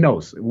come. He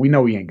knows. We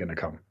know he ain't going to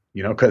come,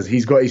 you know, because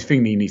he's got his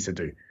thing he needs to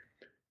do.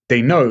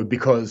 They know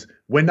because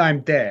when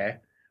I'm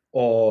there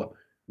or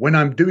when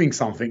I'm doing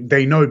something,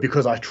 they know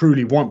because I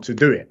truly want to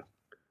do it.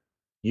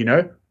 You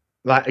know,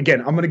 like, again,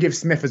 I'm going to give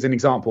Smith as an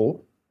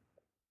example.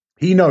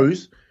 He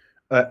knows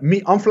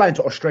I'm flying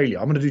to Australia.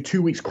 I'm going to do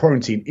 2 weeks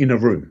quarantine in a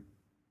room.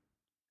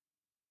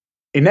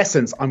 In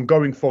essence, I'm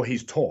going for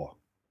his tour,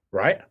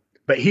 right?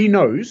 But he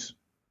knows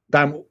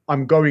that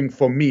I'm going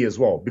for me as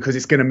well because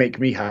it's going to make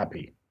me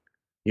happy,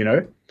 you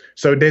know?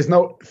 So there's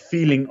no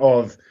feeling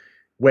of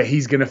where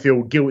he's going to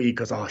feel guilty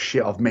because, oh,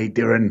 shit, I've made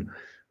Darren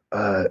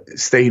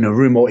stay in a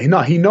room. Or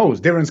no, he knows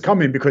Darren's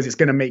coming because it's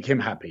going to make him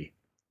happy,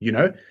 you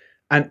know?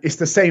 And it's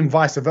the same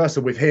vice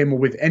versa with him or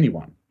with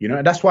anyone, you know?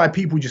 And that's why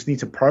people just need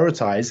to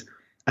prioritize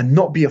and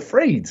not be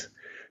afraid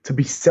to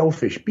be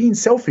selfish. Being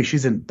selfish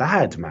isn't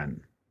bad,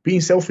 man.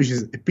 Being selfish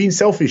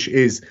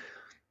is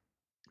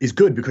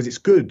good because it's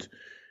good.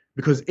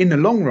 Because in the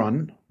long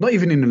run, not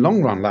even in the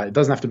long run, like it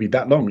doesn't have to be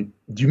that long,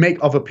 you make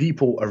other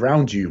people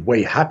around you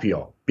way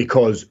happier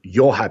because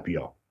you're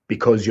happier,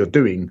 because you're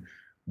doing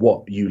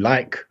what you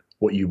like,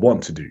 what you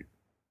want to do.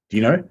 Do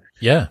you know?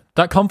 Yeah.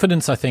 That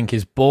confidence, I think,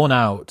 is born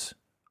out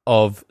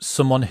of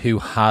someone who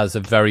has a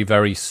very,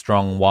 very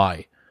strong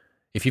why.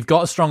 If you've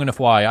got a strong enough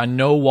why, I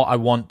know what I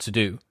want to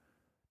do,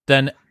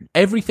 then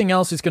everything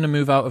else is going to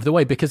move out of the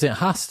way because it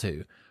has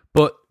to.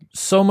 But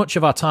so much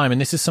of our time, and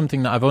this is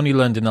something that I've only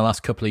learned in the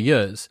last couple of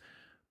years,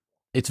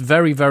 it's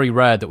very, very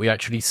rare that we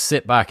actually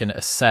sit back and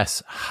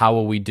assess how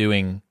are we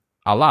doing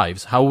our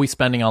lives? How are we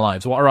spending our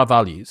lives? What are our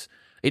values?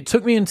 It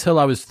took me until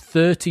I was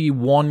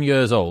 31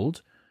 years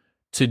old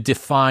to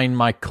define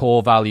my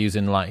core values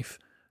in life.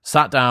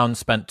 Sat down,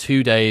 spent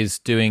 2 days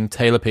doing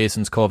Taylor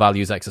Pearson's core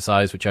values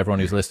exercise, which everyone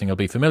who's listening will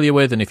be familiar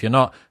with. And if you're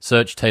not,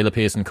 search Taylor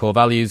Pearson core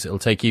values. It'll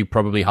take you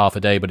probably half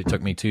a day, but it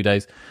took me 2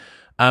 days.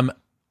 And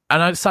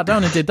I sat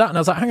down and did that. And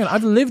I was like, hang on,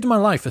 I've lived my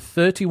life for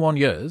 31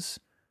 years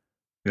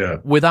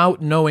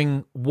without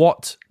knowing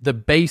what the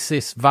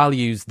basis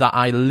values that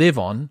I live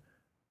on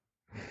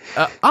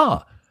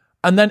are.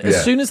 And then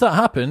as soon as that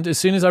happened, as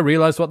soon as I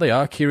realized what they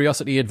are,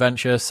 curiosity,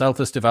 adventure,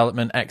 selfless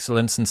development,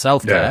 excellence, and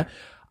self-care,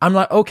 I'm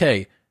like,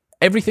 okay,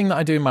 everything that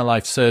I do in my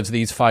life serves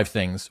these 5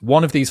 things.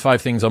 One of these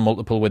 5 things are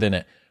multiple within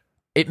it.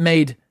 It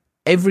made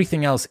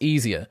everything else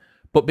easier.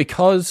 But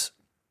because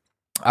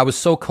I was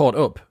so caught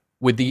up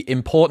with the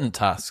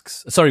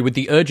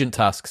urgent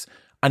tasks,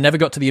 I never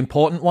got to the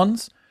important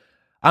ones.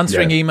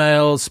 Answering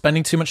emails,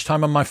 spending too much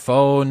time on my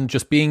phone,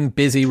 just being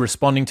busy,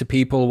 responding to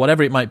people,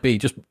 whatever it might be,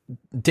 just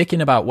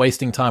dicking about,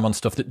 wasting time on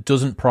stuff that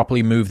doesn't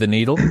properly move the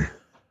needle.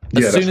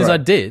 As soon as I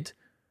did,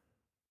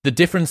 the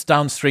difference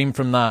downstream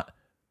from that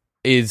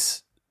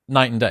is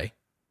night and day.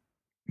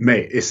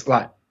 Mate, it's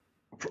like,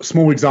 a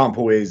small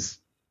example is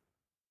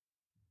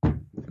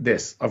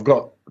this. I've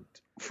got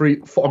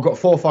five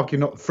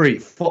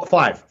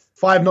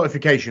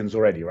notifications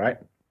already, right?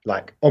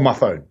 Like on my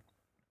phone.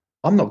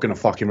 I'm not going to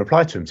fucking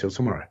reply to him till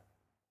tomorrow,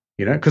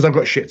 you know, because I've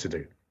got shit to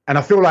do. And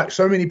I feel like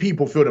so many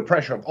people feel the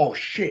pressure of, oh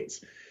shit,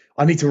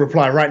 I need to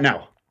reply right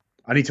now.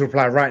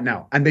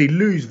 And they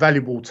lose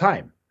valuable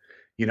time,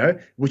 you know,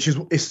 which is,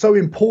 it's so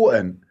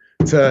important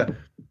to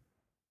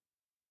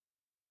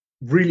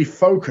really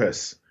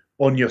focus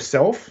on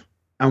yourself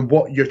and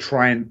what you're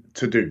trying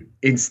to do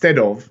instead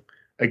of,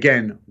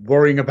 again,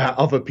 worrying about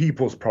other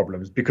people's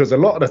problems, because a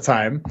lot of the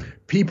time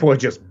people are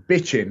just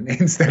bitching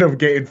instead of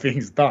getting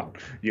things done,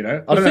 you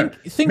know? I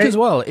think as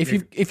well,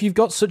 if you've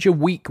got such a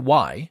weak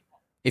why,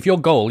 if your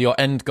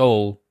end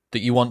goal that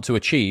you want to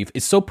achieve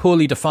is so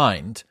poorly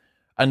defined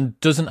and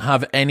doesn't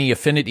have any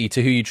affinity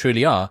to who you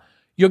truly are,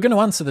 you're going to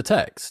answer the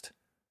text.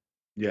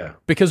 Yeah.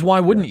 Because why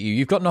wouldn't you?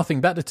 You've got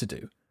nothing better to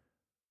do.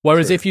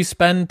 Whereas True. if you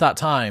spend that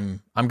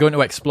time, I'm going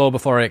to explore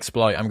before I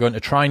exploit, I'm going to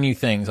try new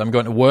things, I'm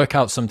going to work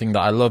out something that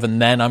I love,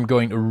 and then I'm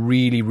going to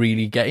really,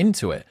 really get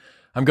into it.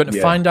 I'm going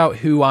to find out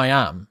who I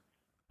am,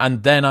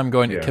 and then I'm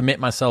going to commit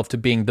myself to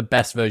being the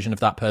best version of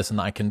that person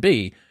that I can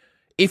be.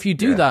 If you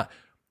do that,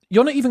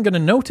 you're not even going to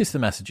notice the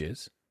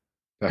messages.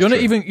 You're not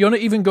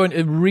even going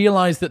to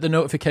realize that the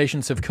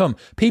notifications have come.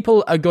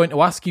 People are going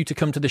to ask you to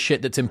come to the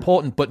shit that's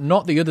important, but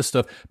not the other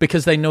stuff,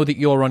 because they know that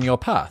you're on your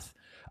path.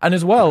 And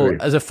as well,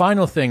 as a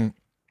final thing,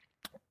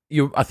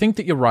 I think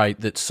that you're right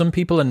that some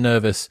people are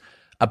nervous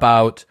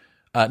about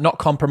not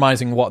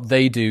compromising what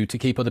they do to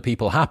keep other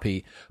people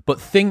happy,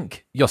 but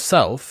think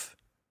yourself,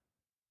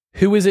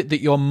 who is it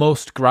that you're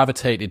most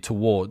gravitated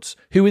towards?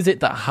 Who is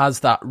it that has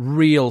that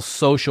real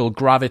social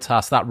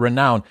gravitas, that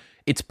renown?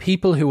 It's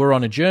people who are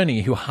on a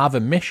journey, who have a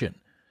mission.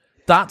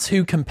 That's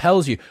who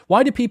compels you.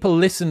 Why do people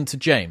listen to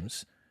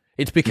James?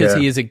 It's because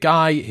he is a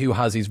guy who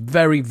has his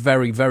very,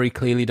 very, very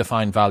clearly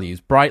defined values,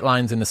 bright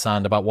lines in the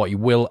sand about what he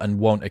will and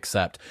won't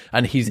accept.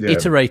 And he's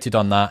iterated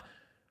on that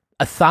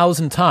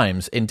 1,000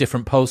 times in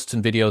different posts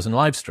and videos and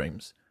live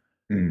streams.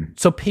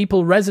 So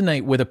people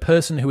resonate with a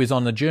person who is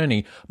on a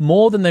journey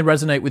more than they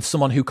resonate with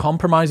someone who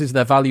compromises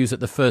their values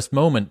at the first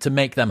moment to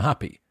make them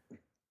happy.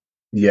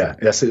 Yeah,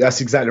 that's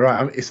exactly right.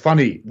 I mean, it's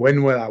funny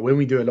when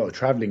we do a lot of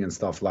traveling and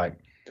stuff, like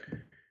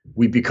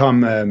we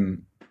become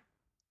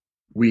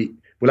we're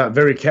like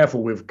very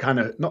careful with kind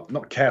of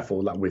not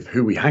careful like with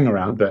who we hang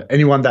around, but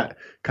anyone that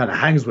kind of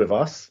hangs with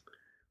us,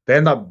 they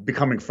end up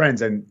becoming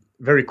friends, and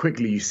very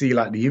quickly you see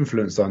like the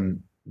influence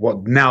on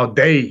what now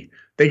they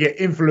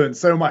get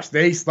influenced so much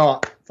they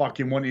start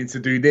fucking wanting to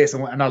do this,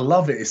 and I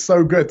love it. It's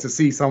so good to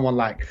see someone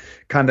like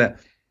kind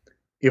of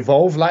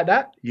evolve like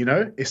that, you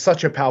know. It's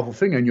such a powerful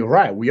thing. And you're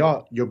right,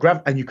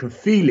 and you can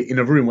feel it in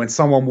a room when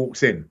someone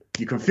walks in.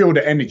 You can feel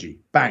the energy.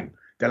 Bang.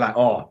 They're like,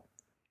 oh,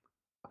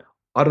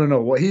 I don't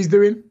know what he's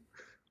doing,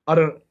 I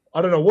don't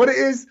know what it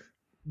is,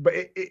 but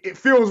it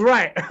feels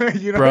right.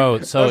 You know,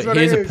 bro, so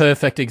here's a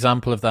perfect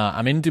example of that.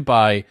 I'm in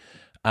Dubai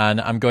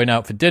and I'm going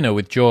out for dinner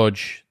with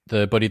George,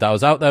 the buddy that I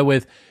was out there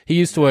with. He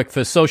used to work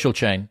for Social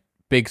Chain,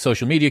 big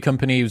social media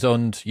company.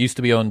 He used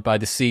to be owned by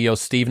the CEO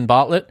Stephen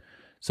Bartlett.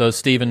 So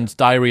Stephen's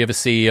Diary of a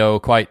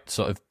CEO, quite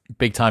sort of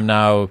big time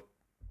now,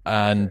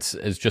 and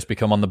has just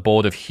become on the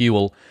board of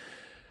Huel.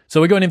 So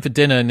we're going in for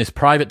dinner in this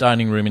private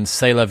dining room in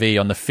C'est La Vie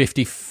on the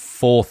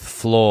 54th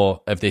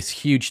floor of this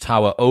huge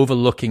tower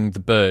overlooking the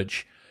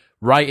Burj,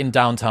 right in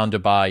downtown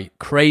Dubai.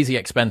 Crazy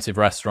expensive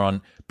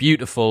restaurant,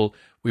 beautiful.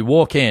 We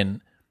walk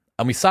in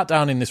and we sat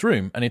down in this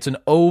room, and it's an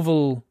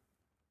oval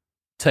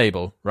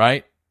table,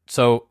 right?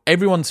 So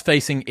everyone's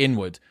facing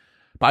inward.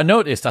 But I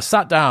noticed, I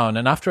sat down,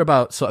 and after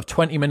about sort of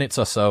 20 minutes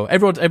or so,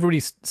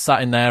 everybody's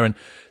sat in there, and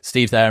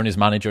Steve's there, and his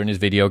manager, and his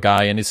video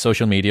guy, and his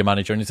social media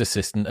manager, and his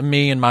assistant, and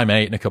me, and my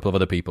mate, and a couple of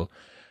other people.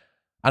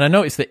 And I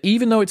noticed that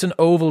even though it's an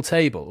oval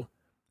table,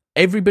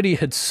 everybody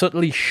had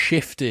subtly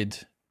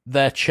shifted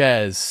their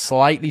chairs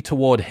slightly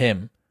toward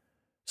him.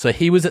 So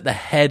he was at the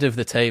head of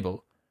the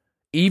table.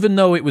 Even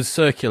though it was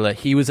circular,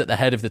 he was at the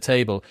head of the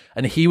table,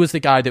 and he was the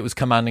guy that was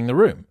commanding the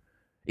room.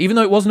 Even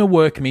though it wasn't a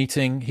work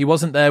meeting, he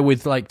wasn't there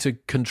with like to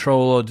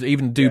control or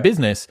even do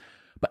business,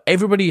 but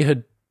everybody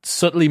had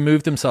subtly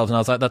moved themselves. And I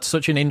was like, that's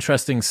such an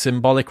interesting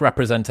symbolic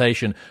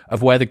representation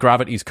of where the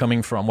gravity is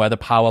coming from, where the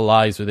power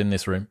lies within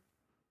this room.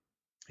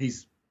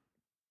 He's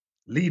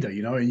leader,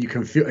 you know, and you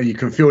can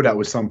feel that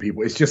with some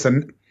people. It's just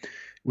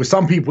with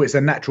some people, it's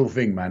a natural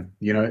thing, man.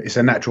 You know, it's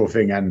a natural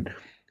thing. And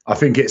I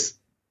feel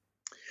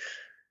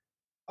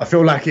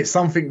like it's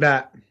something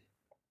that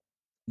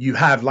you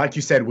have, like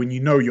you said, when you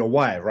know your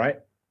why, right?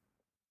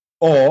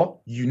 Or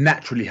you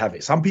naturally have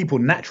it. Some people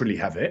naturally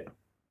have it,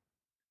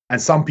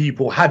 and some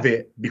people have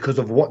it because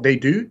of what they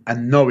do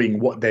and knowing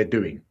what they're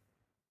doing.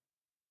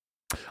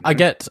 I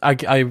get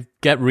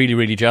really,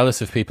 really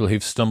jealous of people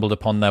who've stumbled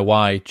upon their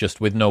why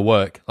just with no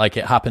work. Like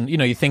it happened, you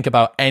know, you think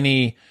about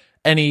any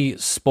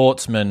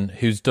sportsman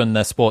who's done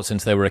their sport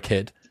since they were a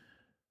kid.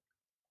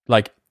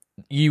 Like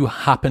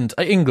England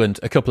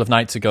a couple of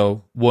nights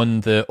ago won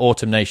the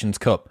Autumn Nations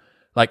Cup.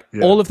 Like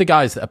all of the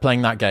guys that are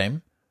playing that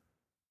game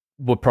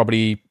would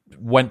probably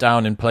went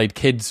down and played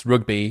kids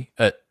rugby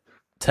at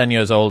 10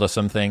 years old or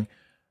something.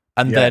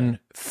 And then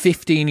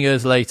 15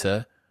 years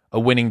later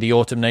are winning the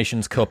Autumn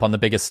Nations Cup on the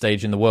biggest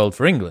stage in the world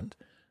for England.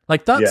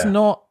 Like that's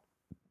not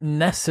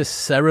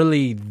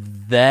necessarily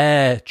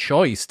their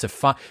choice to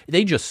find.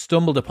 They just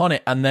stumbled upon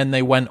it and then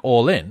they went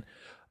all in.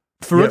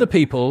 For other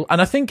people,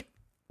 and I think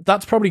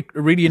that's probably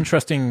a really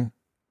interesting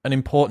and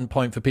important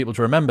point for people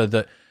to remember,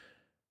 that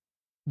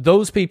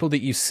those people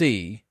that you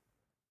see,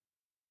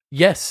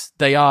 yes,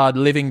 they are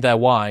living their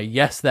why.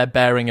 Yes, they're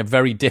bearing a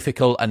very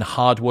difficult and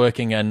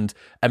hardworking and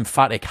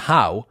emphatic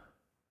how.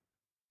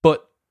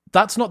 But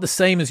that's not the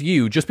same as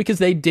you. Just because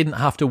they didn't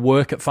have to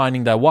work at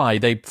finding their why,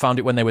 they found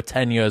it when they were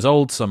 10 years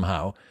old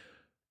somehow,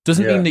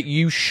 doesn't mean that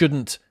you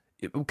shouldn't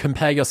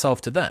compare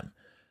yourself to them.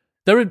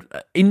 They're an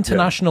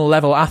international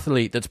level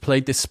athlete that's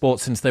played this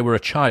sport since they were a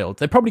child.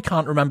 They probably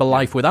can't remember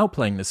life without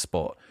playing this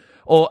sport.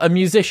 or a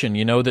musician,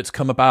 you know, that's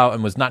come about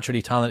and was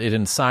naturally talented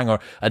and sang, or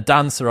a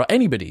dancer, or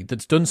anybody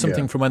that's done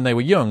something from when they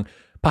were young.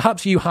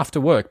 Perhaps you have to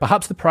work.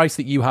 Perhaps the price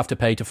that you have to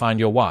pay to find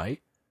your why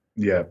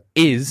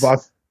is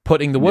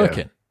putting the work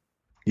in.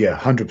 Yeah,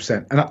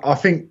 100%. And I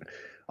think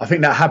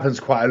that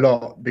happens quite a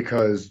lot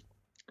because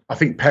I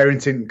think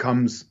parenting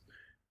comes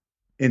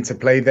into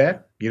play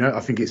there. You know,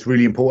 I think it's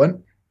really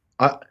important.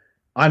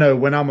 I know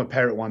when I'm a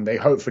parent one day,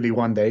 hopefully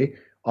one day,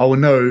 I will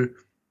know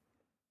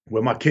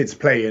when my kid's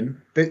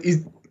playing that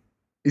he's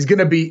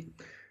gonna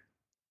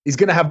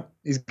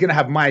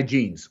have my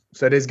genes.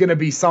 So there's gonna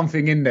be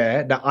something in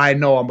there that I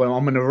know I'm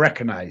gonna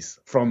recognize,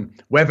 from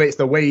whether it's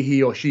the way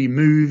he or she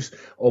moves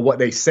or what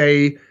they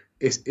say.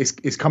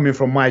 It's coming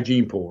from my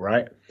gene pool,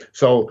 right?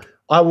 So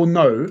I will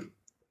know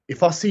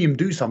if I see him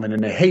do something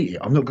and they hate it,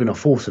 I'm not gonna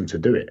force them to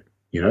do it.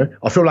 You know,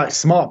 I feel like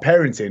smart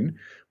parenting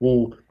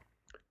will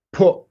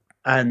put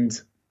and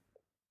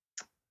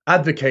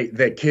advocate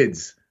their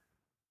kids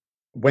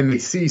when they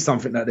see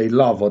something that they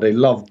love or they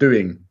love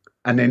doing,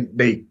 and then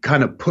they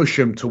kind of push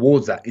them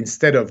towards that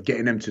instead of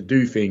getting them to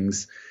do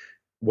things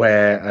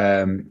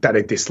where that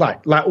they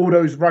dislike. Like all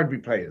those rugby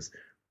players,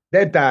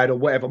 their dad or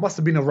whatever must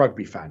have been a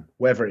rugby fan,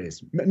 whatever it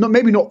is.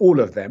 Maybe not all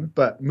of them,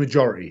 but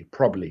majority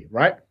probably,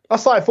 right? I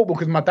started football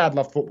because my dad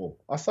loved football.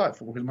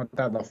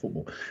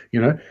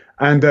 You know?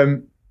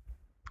 And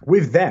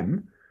with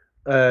them,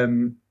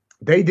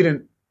 they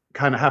didn't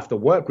kind of have to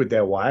work with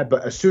their why,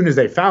 but as soon as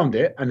they found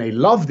it and they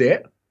loved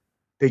it,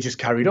 they just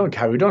carried on.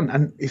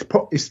 And it's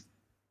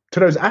to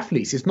those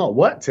athletes, it's not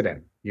work to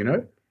them, you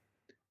know?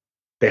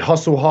 They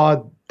hustle hard,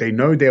 they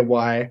know their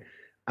why,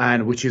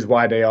 and which is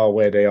why they are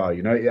where they are,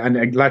 you know?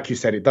 And like you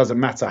said, it doesn't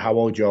matter how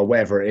old you are,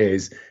 wherever it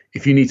is.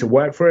 If you need to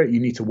work for it,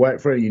 you need to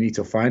work for it, you need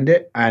to find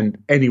it,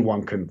 and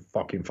anyone can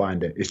fucking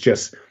find it. It's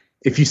just,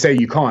 if you say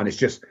you can't,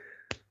 it's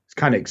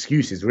kind of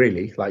excuses,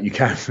 really. Like you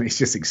can, it's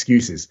just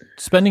excuses.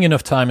 Spending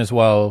enough time as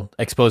well,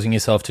 exposing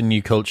yourself to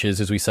new cultures,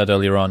 as we said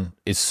earlier on,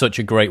 is such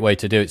a great way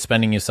to do it.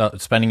 Spending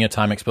your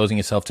time exposing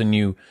yourself to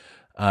new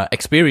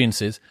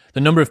experiences. The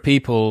number of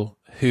people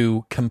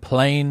who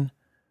complain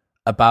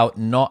about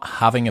not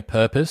having a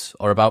purpose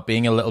or about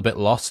being a little bit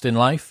lost in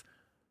life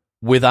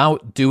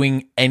without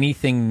doing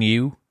anything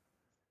new.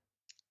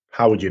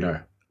 How would you know?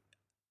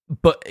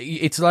 But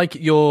it's like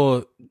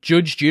you're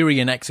judge, jury,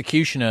 and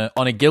executioner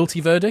on a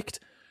guilty verdict.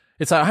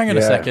 It's like, hang on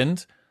a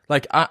second.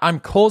 Like, I'm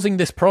causing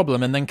this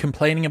problem and then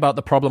complaining about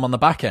the problem on the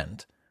back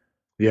end.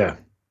 Yeah.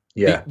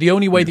 The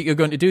only way that you're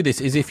going to do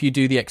this is if you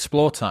do the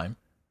explore time.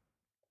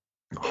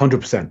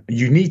 100%.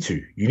 You need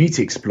to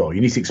explore.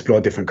 You need to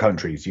explore different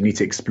countries. You need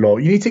to explore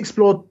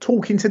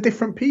talking to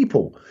different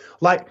people.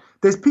 Like,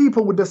 there's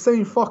people with the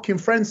same fucking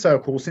friend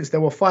circle since they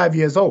were 5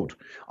 years old.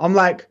 I'm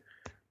like,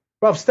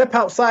 bruv, step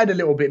outside a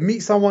little bit,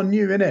 meet someone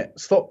new, innit?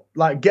 Stop,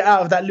 like, get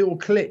out of that little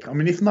clique. I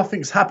mean, if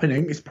nothing's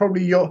happening, it's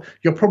probably you're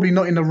probably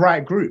not in the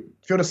right group.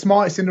 If you're the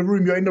smartest in the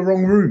room, you're in the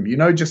wrong room, you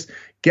know? Just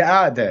get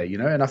out of there, you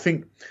know? And I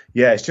think,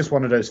 it's just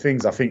one of those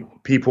things. I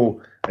think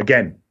people,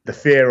 again, the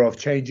fear of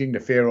changing, the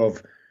fear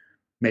of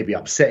maybe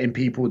upsetting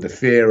people, the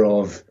fear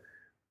of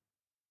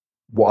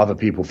what other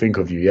people think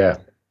of you,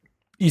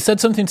 You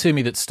said something to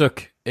me that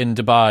stuck in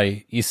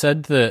Dubai. You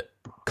said that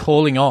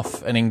calling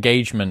off an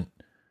engagement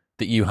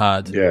that you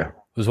had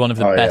was one of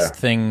the best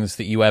things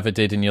that you ever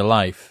did in your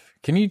life.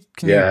 Can you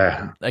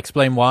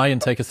explain why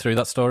and take us through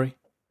that story?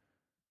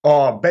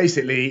 Oh,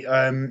 basically,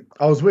 I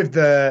was with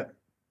the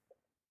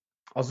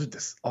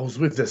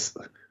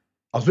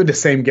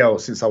same girl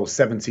since I was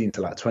 17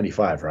 to like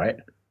 25, right?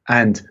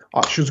 And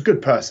she was a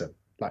good person,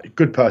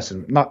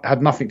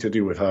 had nothing to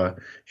do with her.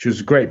 She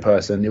was a great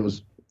person. It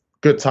was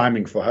good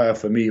timing for her.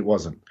 For me, it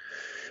wasn't.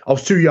 I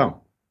was too young.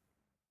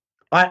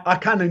 I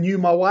kind of knew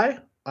my why.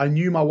 I've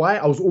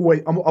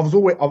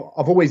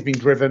always been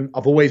driven.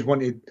 I've always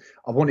wanted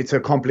to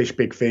accomplish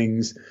big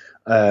things.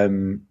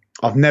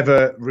 I've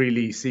never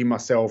really seen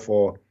myself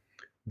or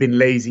been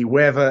lazy,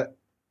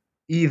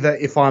 either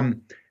if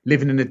I'm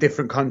living in a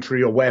different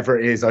country or whatever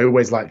it is, I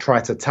always like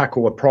try to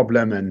tackle a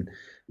problem and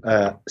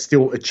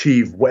still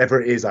achieve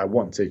whatever it is I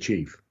want to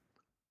achieve.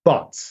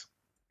 But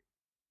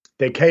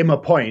there came a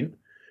point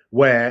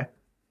where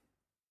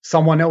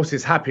someone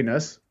else's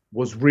happiness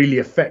was really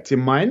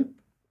affecting mine.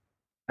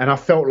 And I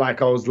felt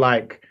like I was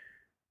like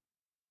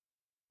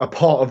a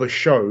part of a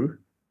show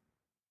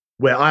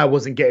where I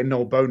wasn't getting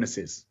no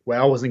bonuses,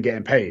 where I wasn't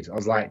getting paid. I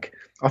was like,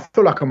 I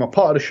feel like I'm a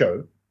part of the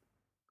show.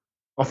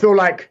 I feel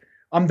like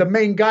I'm the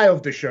main guy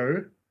of the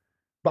show,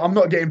 but I'm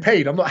not getting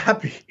paid. I'm not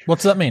happy. What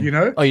does that mean? You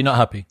know? Oh, you're not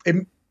happy?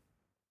 I'm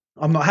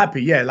not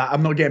happy. Yeah, like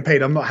I'm not getting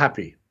paid. I'm not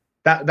happy.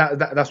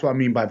 That's what I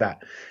mean by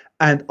that.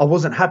 And I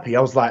wasn't happy.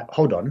 I was like,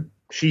 hold on,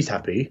 she's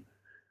happy.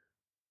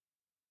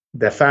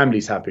 Their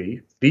family's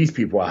happy. These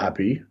people are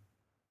happy.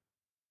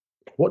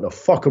 What the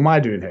fuck am I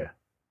doing here?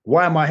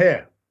 Why am I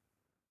here?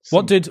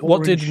 What did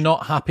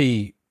not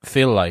happy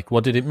feel like?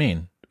 What did it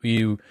mean? Were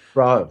you...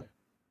 Bro,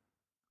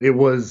 it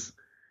was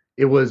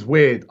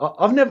weird.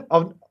 I don't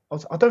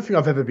think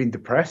I've ever been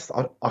depressed.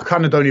 I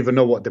kind of don't even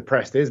know what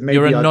depressed is.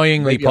 You're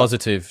annoyingly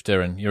positive,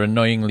 Darren. You're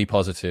annoyingly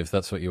positive.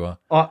 That's what you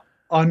are.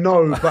 I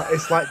know, but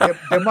it's like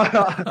they might.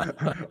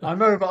 I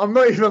know, but I'm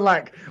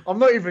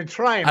not even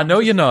trying. I know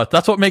you're not.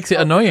 That's what makes it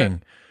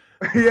annoying.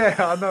 Yeah,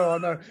 I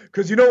know.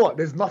 Because you know what?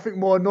 There's nothing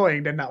more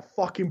annoying than that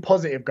fucking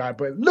positive guy.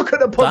 But look at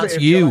the positive.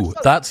 That's you.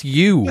 Like, That's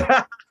you.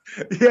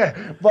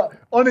 Yeah, but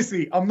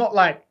honestly, I'm not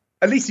like.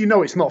 At least you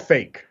know it's not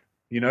fake.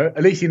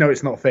 At least you know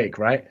it's not fake,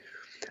 right?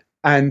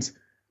 And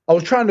I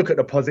was trying to look at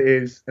the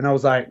positives, and I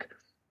was like,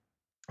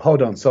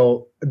 hold on.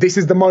 So this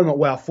is the moment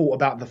where I thought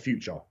about the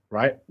future,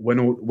 right? When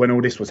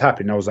all this was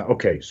happening, I was like,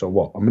 okay, so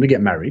what? I'm gonna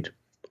get married.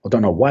 I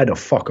don't know why the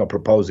fuck I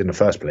proposed in the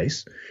first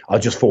place. I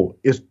just thought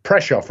it's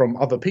pressure from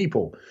other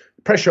people,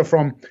 pressure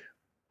from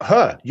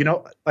her.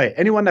 Hey,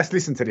 anyone that's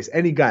listened to this,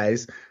 any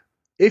guys,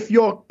 if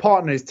your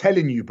partner is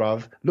telling you,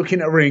 bruv,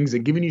 looking at rings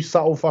and giving you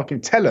subtle fucking,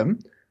 tell them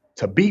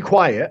to be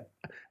quiet.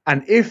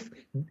 And if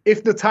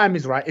the time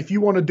is right, if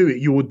you want to do it,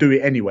 you will do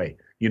it anyway,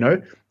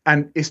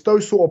 And it's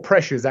those sort of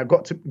pressures that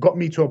got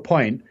me to a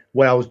point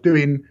where I was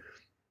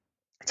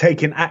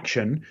taking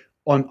action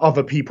on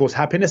other people's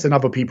happiness and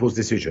other people's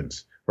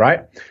decisions,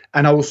 right?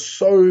 And I was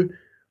so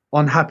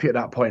unhappy at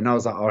that point. And I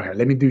was like, all right,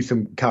 let me do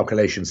some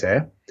calculations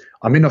here.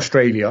 I'm in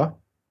Australia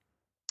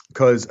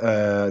because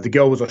the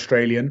girl was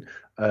Australian.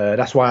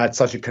 That's why I had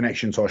such a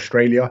connection to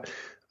Australia.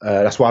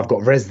 That's why I've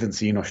got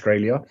residency in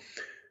Australia.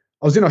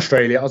 I was in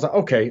Australia. I was like,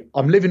 okay,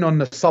 I'm living on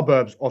the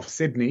suburbs of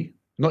Sydney,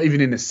 not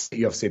even in the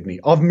city of Sydney.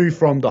 I've moved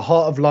from the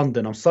heart of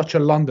London. I'm such a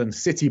London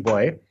city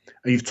boy.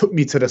 And you've took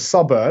me to the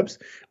suburbs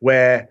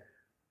where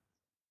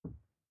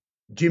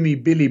Jimmy,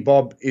 Billy,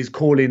 Bob is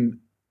calling,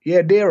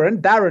 yeah,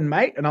 Darren,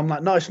 mate. And I'm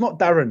like, no, it's not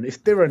Darren. It's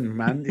Dirren,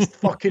 man. It's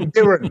fucking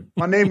Dirren.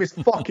 My name is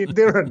fucking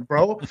Dirren,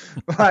 bro.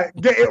 Like,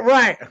 get it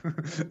right.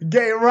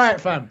 Get it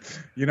right, fam.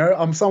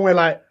 I'm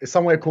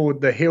somewhere called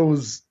the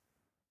Hills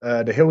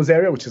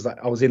area, which is like,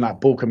 I was in like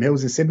Balcombe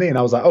Hills in Sydney. And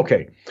I was like,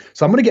 okay,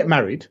 so I'm going to get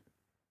married.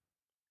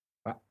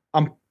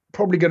 I'm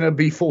probably going to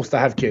be forced to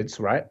have kids,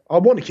 right? I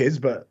want kids,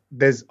 but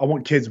I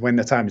want kids when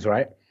the time is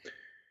right.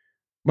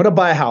 I'm going to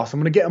buy a house. I'm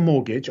going to get a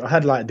mortgage. I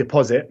had like a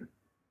deposit.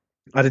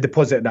 I had a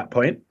deposit at that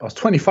point. I was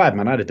 25,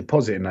 man. I had a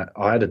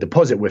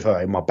deposit with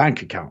her in my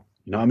bank account.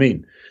 You know what I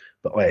mean?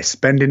 But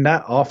spending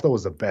that after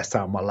was the best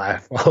time of my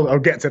life. I'll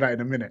get to that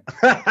in a minute.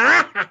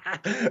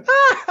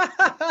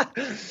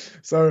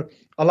 So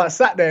I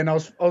sat there and I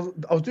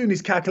was doing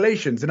these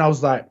calculations and I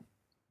was like,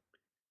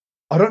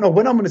 I don't know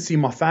when I'm going to see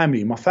my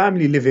family. My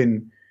family live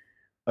in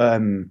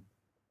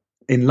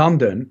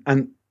London,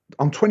 and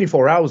I'm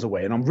 24 hours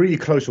away, and I'm really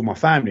close with my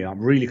family.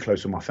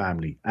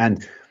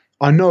 And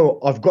I know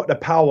I've got the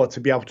power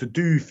to be able to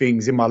do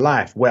things in my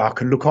life where I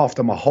can look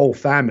after my whole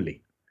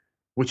family,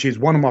 which is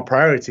one of my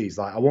priorities.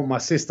 Like, I want my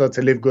sister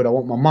to live good. I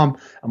want my mum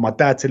and my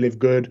dad to live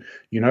good.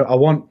 I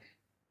want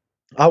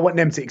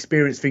them to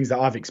experience things that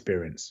I've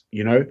experienced,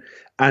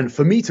 And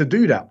for me to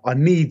do that, I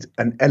need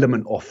an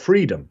element of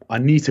freedom. I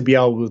need to be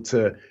able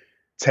to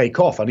take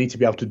off. I need to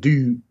be able to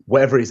do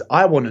whatever it is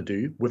I want to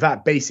do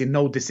without basing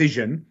no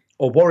decision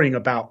or worrying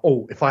about,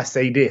 if I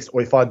say this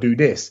or if I do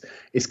this,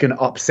 it's going to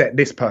upset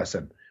this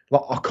person.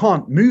 Like, I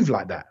can't move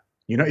like that.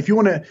 If you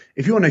want to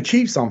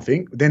achieve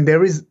something, then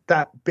there is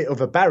that bit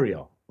of a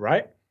barrier,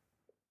 right?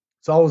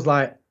 So I was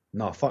like,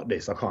 no, fuck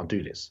this. I can't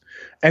do this.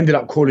 Ended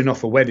up calling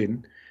off a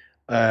wedding.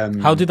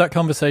 How did that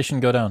conversation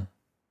go down?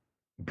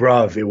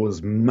 Bruv, it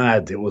was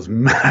mad. It was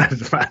mad,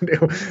 man.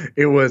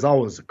 I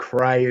was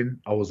crying.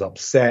 I was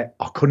upset.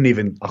 I couldn't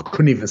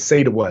even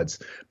say the words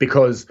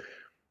because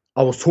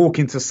I was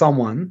talking to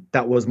someone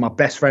that was my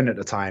best friend at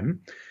the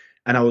time.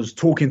 And I was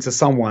talking to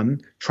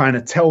someone trying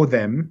to tell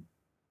them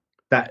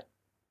that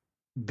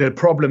the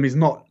problem is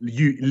not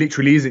you,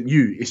 literally isn't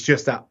you. It's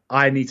just that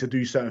I need to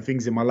do certain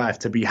things in my life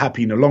to be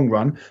happy in the long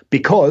run,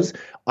 because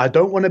I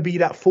don't want to be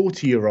that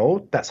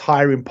 40-year-old that's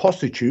hiring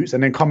prostitutes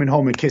and then coming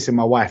home and kissing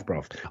my wife,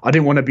 bruv. I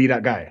didn't want to be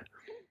that guy.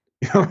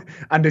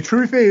 And the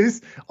truth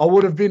is, I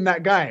would have been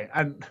that guy,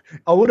 and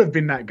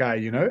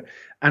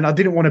I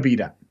didn't want to be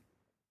that.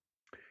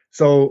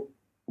 So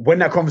when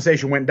that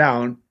conversation went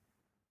down,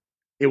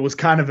 it was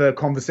kind of a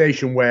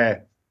conversation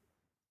where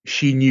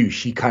she knew,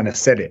 she kind of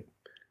said it.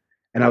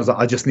 And I was like,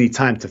 I just need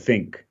time to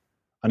think.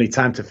 I need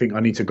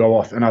to go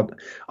off. And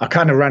I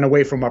kind of ran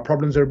away from my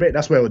problems a bit.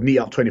 That's where Neat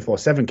Up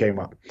 24/7 came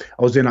up.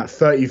 I was doing like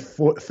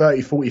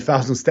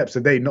 40,000 steps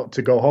a day not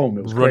to go home.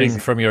 It was running crazy.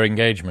 From your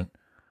engagement.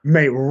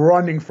 Mate,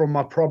 running from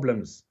my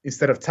problems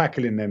instead of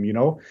tackling them,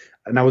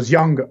 And I was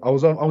younger. I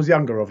was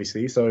younger,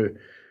 obviously. So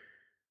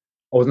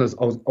I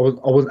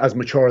wasn't as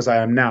mature as I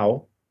am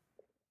now.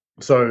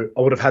 So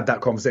I would have had that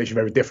conversation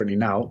very differently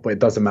now, but it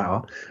doesn't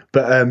matter.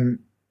 But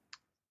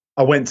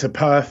I went to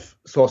Perth,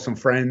 saw some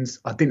friends.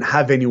 I didn't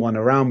have anyone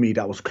around me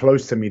that was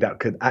close to me that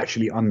could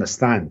actually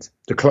understand.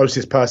 The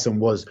closest person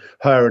was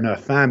her and her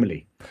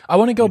family. I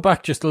want to go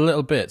back just a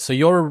little bit. So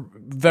you're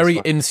very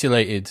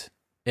insulated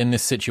in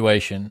this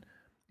situation.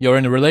 You're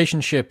in a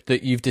relationship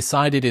that you've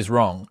decided is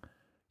wrong.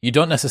 You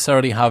don't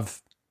necessarily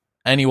have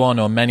anyone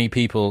or many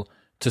people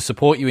to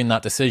support you in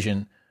that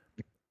decision.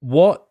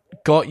 What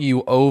got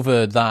you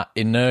over that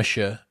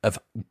inertia of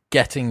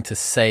getting to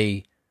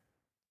say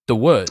the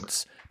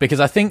words? Because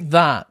I think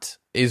that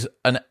is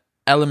an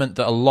element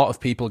that a lot of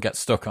people get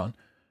stuck on.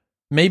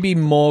 Maybe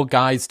more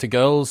guys to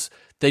girls,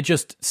 they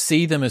just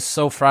see them as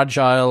so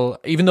fragile,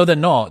 even though they're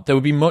not. They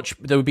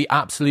would be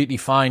absolutely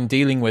fine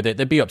dealing with it.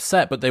 They'd be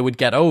upset, but they would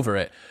get over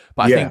it.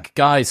 But I think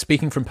guys,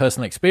 speaking from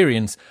personal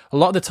experience, a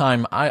lot of the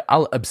time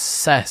I'll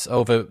obsess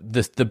over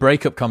the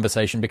breakup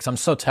conversation because I'm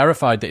so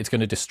terrified that it's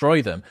going to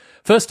destroy them.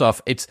 First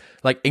off, it's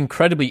like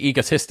incredibly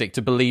egotistic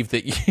to believe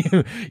that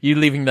you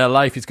leaving their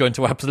life is going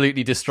to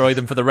absolutely destroy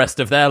them for the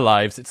rest of their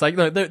lives. It's like,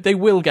 no, they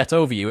will get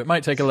over you. It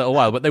might take a little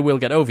while, but they will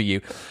get over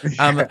you.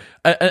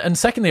 And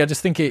secondly, I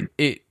just think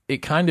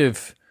it kind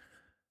of,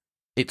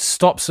 it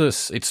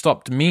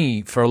stopped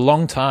me for a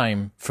long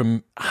time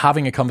from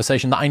having a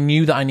conversation that I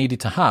knew that I needed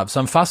to have.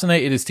 So I'm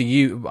fascinated as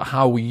to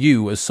how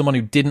you, as someone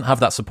who didn't have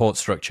that support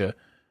structure,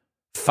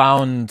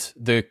 found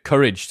the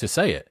courage to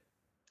say it.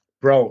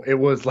 Bro, it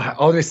was like,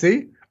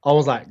 honestly, I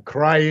was like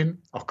crying.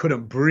 I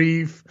couldn't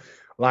breathe.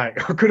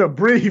 Like, I couldn't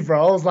breathe,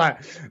 bro. I was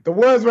like, the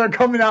words weren't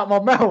coming out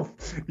of my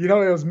mouth. You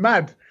know, it was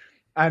mad.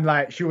 And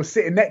like, she was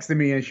sitting next to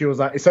me and she was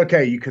like, it's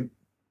okay, you can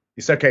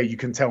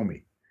tell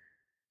me.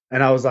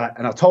 And I was like,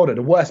 and I told her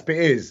the worst bit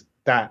is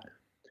that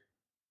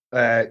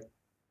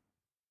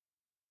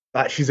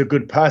she's a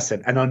good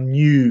person. And I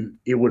knew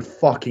it would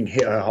fucking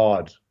hit her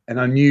hard.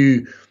 And I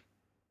knew,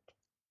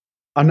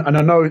 and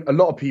I know a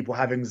lot of people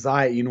have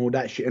anxiety and all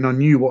that shit. And I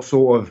knew what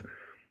sort of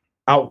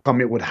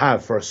outcome it would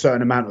have for a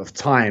certain amount of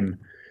time.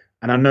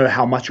 And I know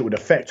how much it would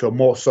affect her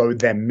more so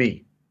than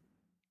me.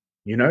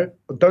 You know,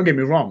 but don't get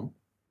me wrong.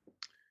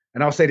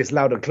 And I'll say this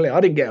loud and clear.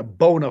 I didn't get a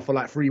boner for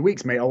like 3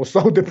 weeks, mate. I was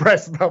so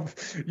depressed.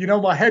 You know,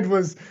 my head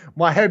was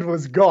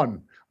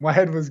gone. My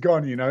head was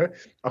gone, you know.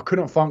 I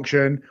couldn't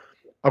function.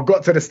 I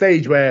got to the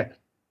stage where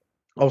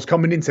I was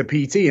coming into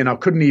PT and I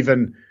couldn't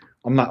even,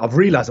 I've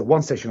realized at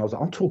one session, I was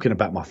like, I'm talking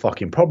about my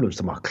fucking problems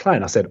to my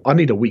client. I said, I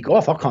need a week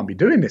off. I can't be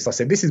doing this. I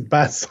said, this is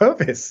bad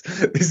service.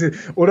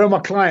 Although my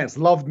clients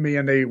loved me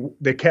and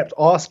they kept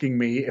asking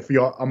me if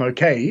I'm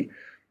okay,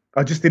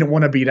 I just didn't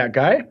want to be that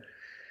guy.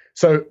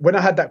 So when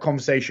I had that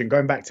conversation,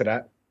 going back to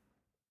that,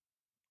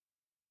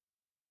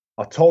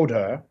 I told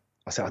her,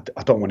 I said,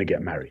 I don't want to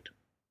get married.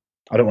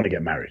 I don't want to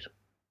get married.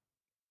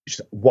 She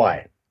said,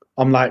 why?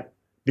 I'm like,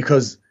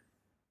 because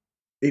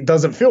it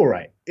doesn't feel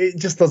right. It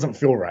just doesn't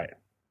feel right.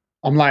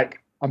 I'm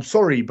like, I'm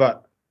sorry,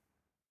 but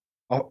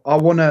I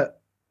want to,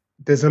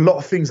 there's a lot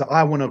of things that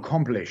I want to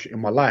accomplish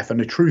in my life. And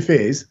the truth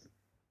is,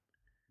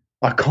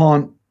 I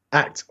can't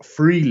act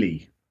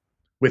freely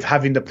with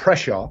having the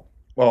pressure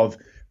of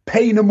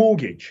paying a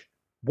mortgage,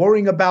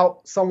 worrying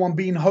about someone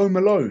being home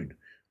alone,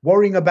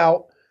 worrying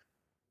about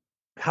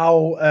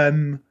how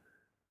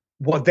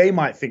what they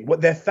might think,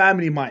 what their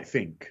family might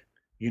think,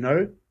 you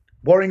know,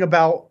 worrying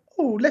about,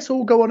 oh, let's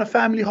all go on a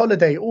family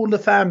holiday, all the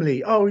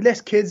family. Oh,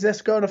 let's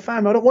go on a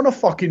family. I don't want to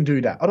fucking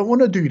do that. I don't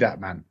want to do that,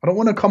 man. I don't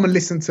want to come and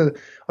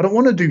I don't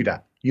want to do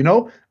that. You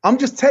know, I'm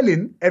just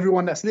telling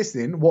everyone that's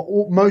listening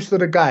most of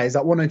the guys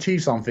that want to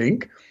achieve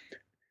something,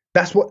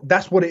 that's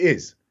what it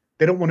is.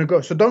 They don't want to go.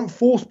 So don't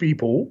force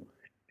people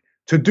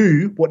to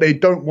do what they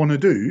don't want to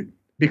do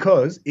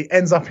because it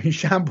ends up in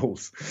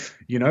shambles,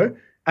 you know?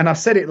 And I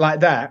said it like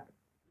that.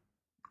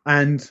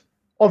 And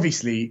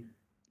obviously,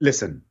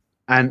 listen,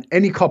 and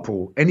any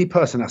couple, any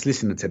person that's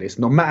listening to this,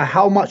 no matter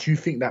how much you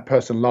think that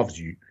person loves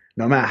you,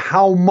 no matter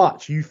how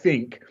much you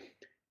think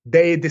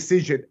their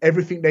decision,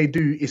 everything they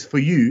do is for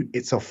you,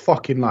 it's a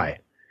fucking lie.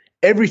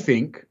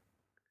 Everything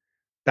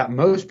that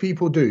most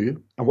people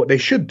do and what they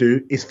should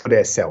do is for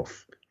their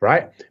self.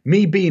 Right?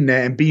 Me being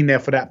there and being there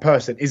for that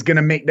person is going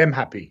to make them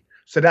happy.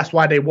 So that's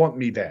why they want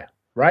me there.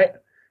 Right?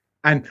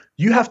 And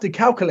you have to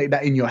calculate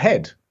that in your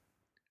head.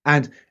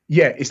 And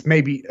yeah, it's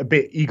maybe a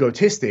bit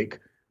egotistic,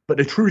 but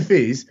the truth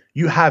is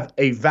you have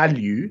a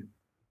value,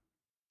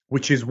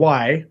 which is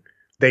why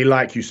they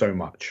like you so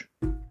much.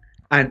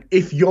 And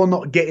if you're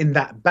not getting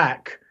that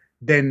back,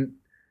 then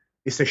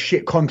it's a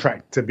shit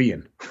contract to be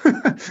in.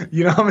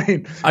 You know what I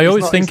mean? I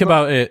always think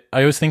about it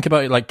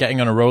like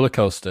getting on a roller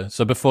coaster.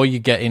 So before you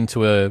get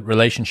into a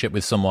relationship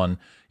with someone,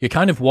 you're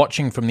kind of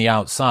watching from the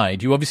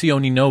outside. You obviously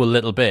only know a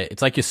little bit.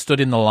 It's like you're stood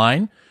in the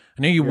line.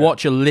 I know you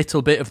watch a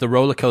little bit of the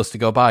roller coaster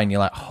go by and you're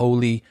like,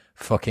 holy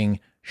fucking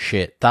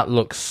shit. That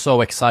looks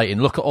so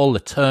exciting. Look at all the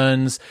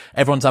turns.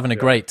 Everyone's having a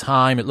great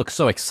time. It looks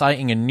so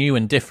exciting and new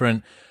and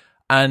different.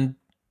 And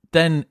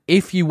then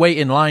if you wait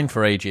in line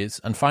for ages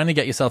and finally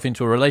get yourself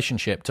into a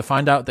relationship to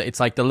find out that it's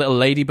like the little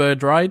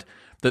ladybird ride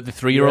that the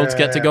 3-year-olds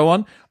get to go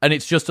on, and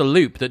it's just a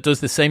loop that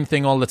does the same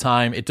thing all the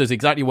time, it does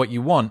exactly what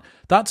you want,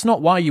 that's not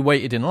why you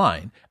waited in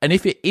line. And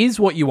if it is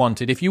what you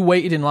wanted, if you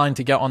waited in line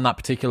to get on that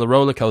particular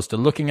roller coaster,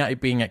 looking at it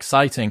being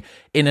exciting,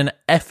 in an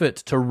effort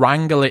to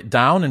wrangle it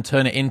down and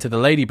turn it into the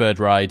ladybird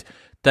ride,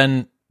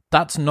 then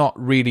that's not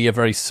really a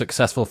very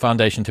successful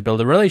foundation to build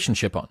a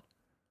relationship on.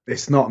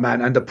 It's not, man.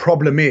 And the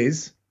problem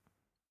is,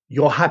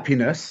 your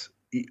happiness,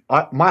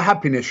 my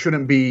happiness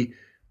shouldn't be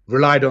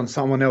relied on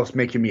someone else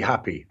making me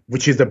happy,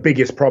 which is the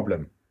biggest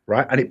problem,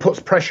 right? And it puts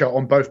pressure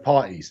on both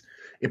parties.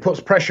 It puts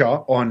pressure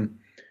on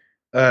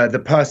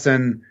the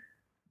person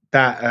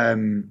that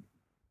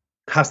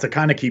has to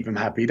kind of keep him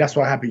happy. That's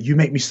why happy. You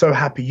make me so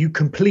happy. You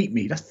complete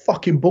me. That's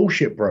fucking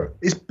bullshit, bro.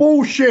 It's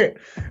bullshit.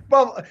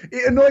 But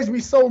it annoys me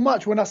so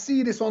much when I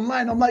see this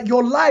online. I'm like,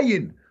 you're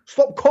lying.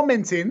 Stop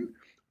commenting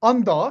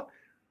under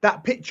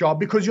that picture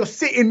because you're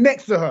sitting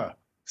next to her.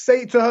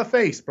 Say it to her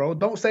face, bro.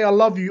 Don't say I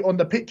love you on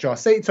the picture.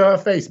 Say it to her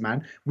face,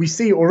 man. We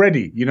see it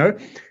already, you know?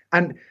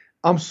 And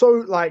I'm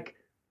so like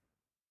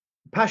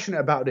passionate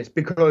about this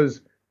because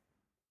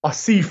I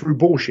see through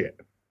bullshit,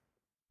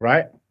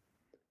 right?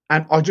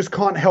 And I just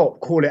can't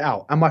help call it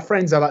out. And my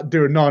friends are like,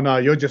 dude, no,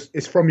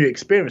 it's from your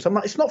experience. I'm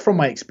like, it's not from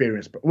my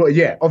experience. But well,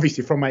 yeah,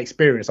 obviously from my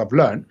experience, I've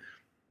learned,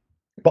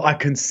 but I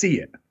can see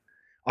it.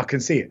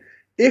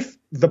 If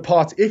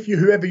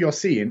whoever you're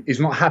seeing is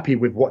not happy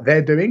with what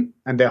they're doing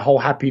and their whole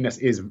happiness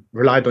is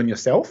relied on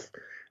yourself,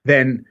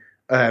 then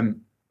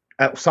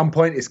at some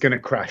point it's going to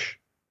crash.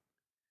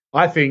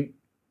 I think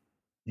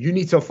you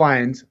need to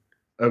find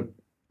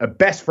a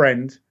best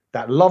friend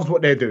that loves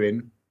what they're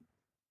doing.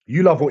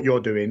 You love what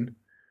you're doing.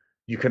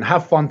 You can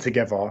have fun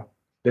together.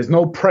 There's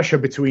no pressure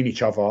between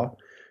each other,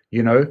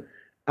 you know,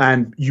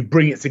 and you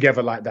bring it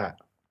together like that.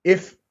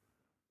 If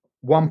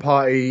one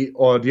party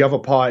or the other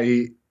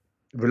party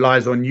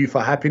relies on you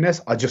for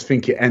happiness, I just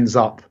think it ends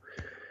up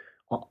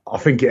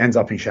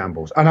in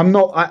shambles. And I'm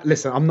not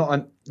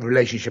a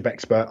relationship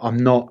expert.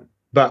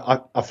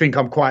 But I think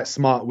I'm quite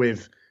smart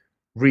with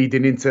not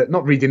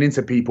reading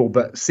into people,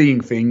 but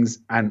seeing things.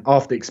 And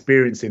after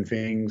experiencing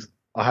things,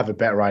 I have a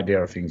better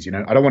idea of things, you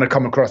know. I don't want to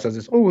come across as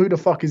this, who the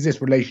fuck is this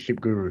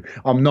relationship guru?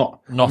 I'm not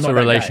a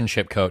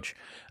relationship coach.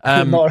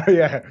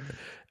 Yeah.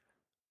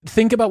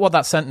 Think about what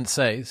that sentence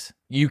says.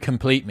 You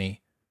complete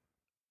me.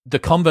 The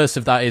converse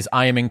of that is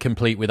I am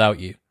incomplete without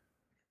you.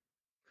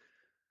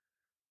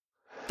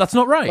 That's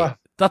not right.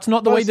 That's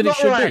not the way that it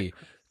should be.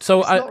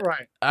 So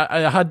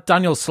I had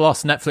Daniel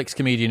Sloss, Netflix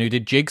comedian who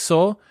did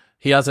Jigsaw.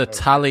 He has a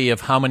tally of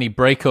how many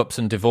breakups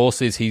and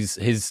divorces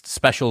his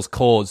specials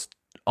caused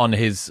on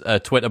his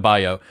Twitter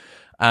bio.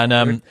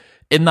 And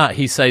in that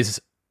he says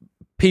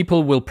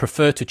people will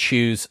prefer to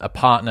choose a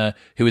partner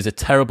who is a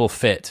terrible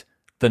fit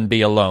than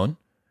be alone.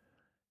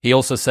 He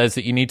also says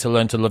that you need to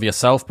learn to love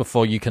yourself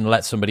before you can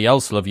let somebody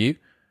else love you.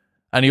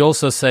 And he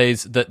also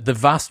says that the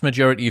vast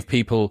majority of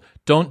people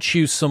don't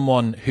choose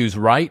someone who's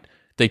right,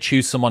 they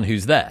choose someone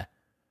who's there.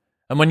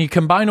 And when you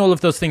combine all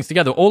of those things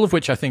together, all of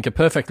which I think are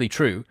perfectly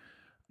true,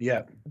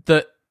 yeah,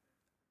 that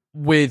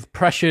with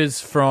pressures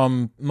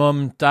from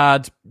mum,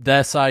 dad,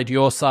 their side,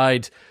 your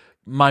side,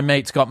 my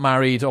mate's got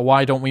married, or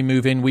why don't we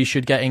move in, we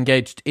should get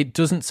engaged, it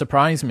doesn't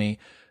surprise me.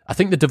 I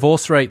think the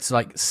divorce rate's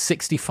like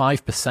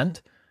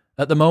 65%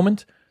 at the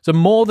moment. So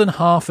more than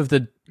half of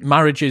the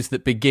marriages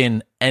that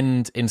begin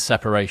end in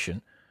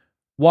separation.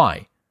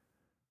 Why?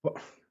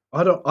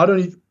 I don't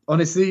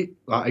honestly,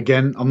 like,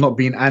 again, I'm not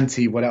being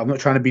anti whatever. I'm not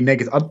trying to be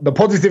negative. The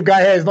positive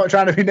guy here is not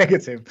trying to be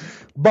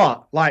negative.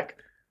 But like,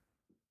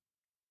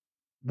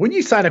 when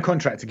you sign a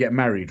contract to get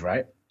married,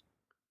 right?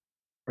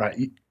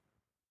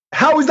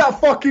 How is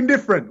that fucking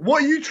different?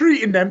 What are you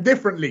treating them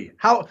differently?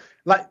 How,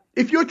 like,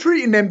 if you're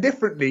treating them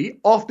differently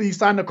after you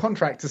sign a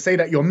contract to say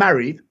that you're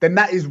married, then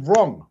that is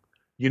wrong.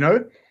 You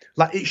know,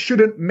 like, it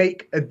shouldn't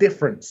make a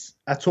difference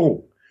at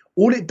all.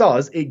 All it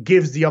does, it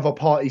gives the other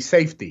party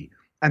safety.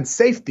 And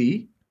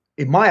safety,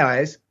 in my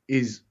eyes,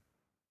 it's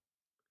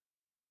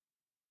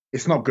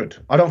not good.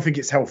 I don't think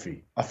it's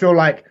healthy. I feel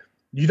like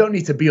you don't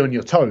need to be on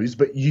your toes,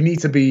 but you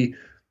need to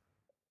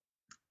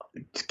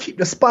keep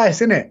the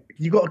spice in it.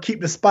 You got to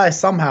keep the spice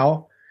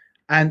somehow.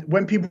 And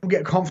when people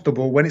get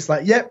comfortable, when it's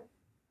like, yep,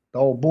 the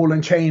old ball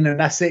and chain and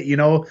that's it, you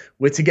know,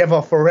 we're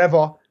together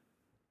forever.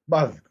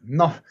 But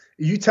no,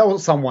 you tell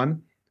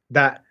someone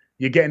that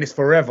you're getting this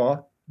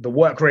forever, the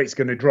work rate's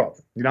going to drop.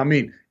 You know what I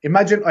mean?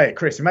 Imagine, hey,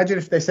 Chris, imagine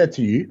if they said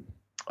to you,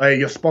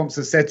 your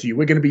sponsor said to you,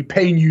 we're going to be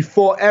paying you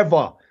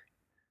forever.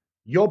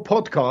 Your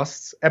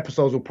podcast's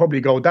episodes will probably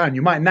go down.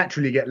 You might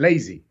naturally get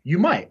lazy. You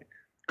might,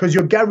 because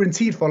you're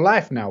guaranteed for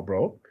life now,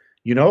 bro.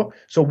 You know?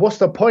 So what's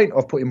the point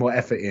of putting more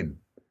effort in?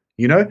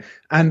 You know?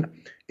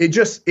 And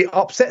it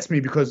upsets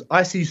me because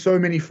I see so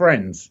many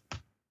friends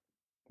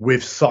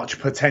with such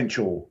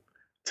potential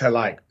to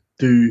like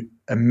do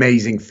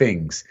amazing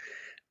things.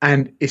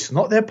 And it's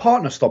not their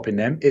partner stopping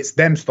them. It's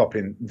them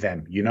stopping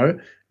them, you know?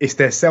 It's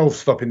their selves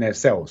stopping their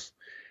selves.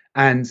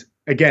 And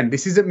again,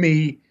 this isn't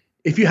me.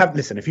 If you have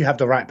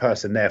the right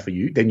person there for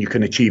you, then you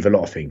can achieve a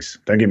lot of things.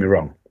 Don't get me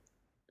wrong.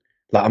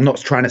 Like, I'm not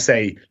trying to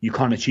say you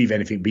can't achieve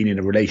anything being in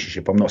a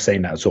relationship. I'm not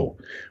saying that at all.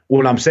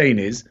 All I'm saying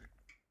is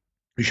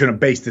you shouldn't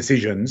base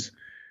decisions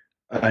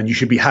and you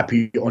should be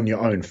happy on your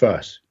own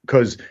first.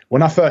 Because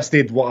when I first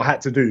did what I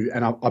had to do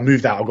and I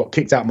moved out, I got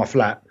kicked out of my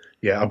flat.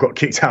 Yeah, I got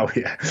kicked out.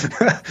 Yeah,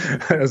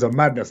 it was a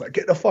madness. Like,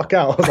 get the fuck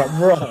out. I was like,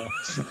 bro.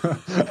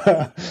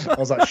 I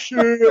was like,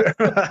 shit.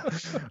 I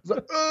was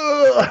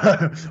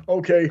like,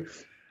 okay.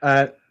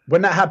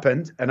 When that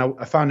happened and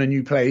I found a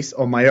new place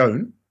on my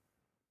own,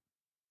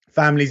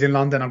 family's in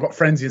London. I've got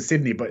friends in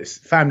Sydney, but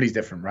family's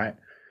different, right?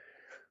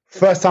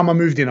 First time I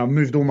moved in, I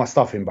moved all my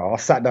stuff in, bro. I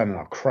sat down and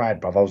I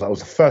cried, bro. It was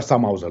the first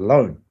time I was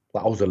alone.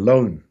 Like, I was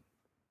alone.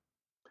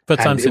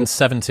 First time since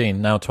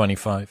 17, now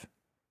 25.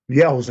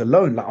 Yeah, I was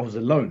alone. Like I was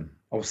alone.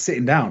 I was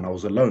sitting down. I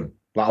was alone.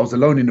 Like I was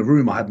alone in the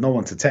room. I had no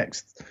one to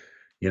text.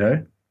 You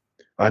know,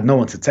 I had no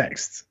one to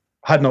text.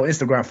 I had no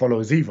Instagram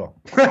followers either.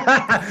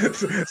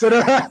 so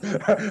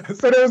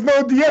there was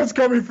no DMs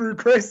coming through,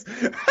 Chris.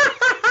 There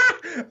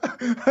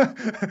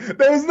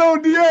was no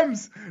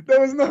DMs.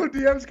 There was no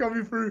DMs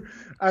coming through.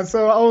 And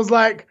so I was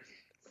like,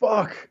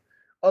 fuck.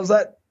 I was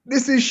like,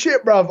 this is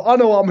shit, bruv. I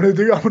know what I'm going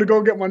to do. I'm going to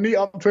go get my knee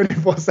up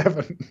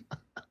 24/7.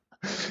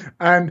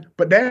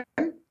 But then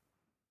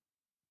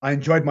I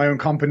enjoyed my own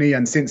company.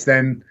 And since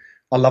then,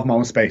 I love my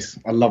own space.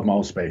 I love my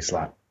own space.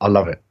 Like, I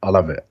love it. I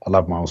love it. I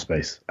love my own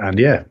space. And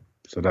yeah,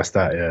 so that's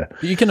that. Yeah.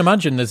 But you can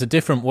imagine there's a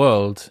different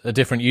world, a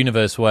different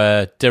universe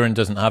where Diran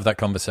doesn't have that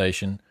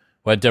conversation,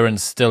 where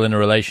Diran's still in a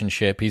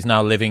relationship. He's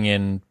now living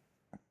in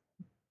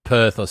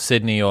Perth or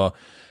Sydney or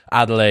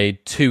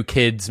Adelaide, 2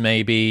 kids,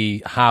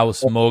 maybe,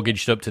 house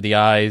mortgaged up to the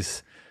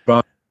eyes.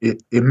 But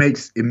it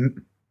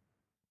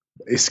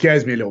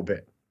scares me a little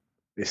bit.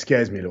 It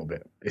scares me a little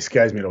bit. It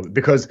scares me a little bit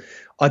because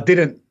I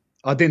didn't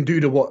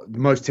do what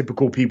most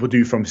typical people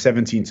do from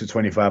 17 to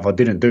 25. I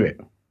didn't do it.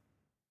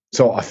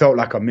 So I felt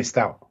like I missed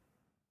out.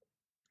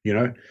 You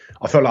know,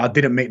 I felt like I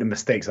didn't make the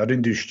mistakes. I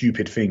didn't do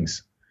stupid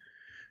things.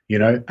 You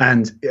know,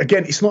 and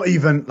again, it's not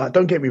even like,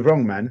 don't get me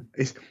wrong, man.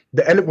 It's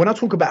when I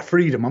talk about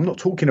freedom, I'm not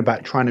talking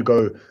about trying to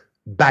go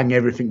bang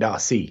everything that I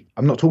see.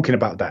 I'm not talking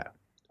about that.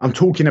 I'm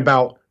talking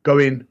about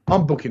going,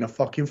 I'm booking a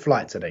fucking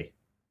flight today.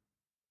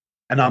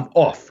 And I'm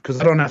off because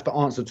I don't have to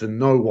answer to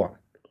no one.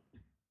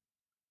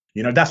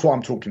 You know, that's what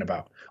I'm talking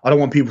about. I don't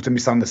want people to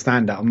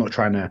misunderstand that. I'm not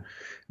trying to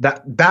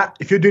that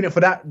if you're doing it for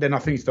that, then I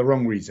think it's the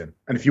wrong reason.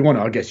 And if you want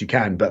it, I guess you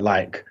can. But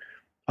like,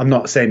 I'm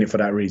not saying it for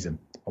that reason.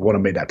 I want to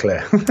make that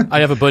clear. I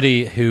have a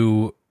buddy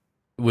who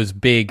was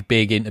big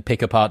into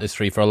pickup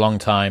artistry for a long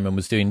time and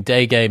was doing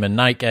day game and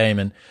night game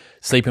and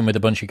sleeping with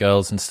a bunch of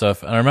girls and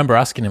stuff. And I remember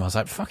asking him, I was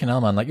like, fucking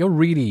hell, man, like you're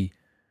really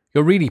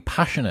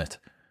passionate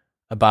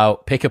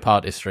about pickup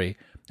artistry.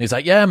 He's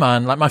like, yeah,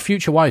 man, like my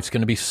future wife's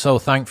going to be so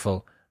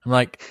thankful. I'm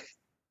like,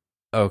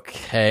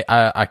 okay,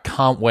 I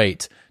can't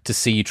wait to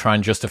see you try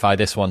and justify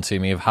this one to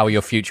me of how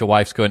your future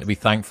wife's going to be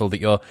thankful that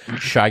you're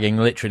shagging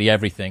literally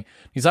everything.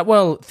 He's like,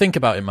 well, think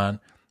about it, man.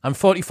 I'm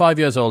 45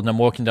 years old and I'm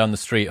walking down the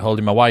street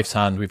holding my wife's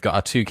hand. We've got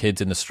our 2 kids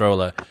in the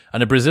stroller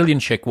and a Brazilian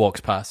chick walks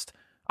past.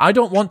 I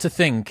don't want to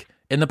think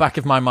in the back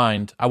of my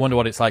mind, I wonder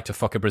what it's like to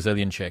fuck a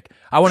Brazilian chick.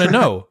 I want to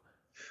know.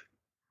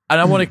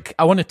 And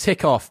I want to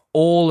tick off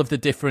all of the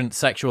different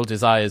sexual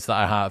desires that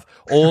I have,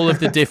 all of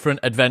the different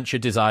adventure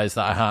desires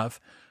that I have.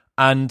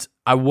 And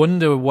I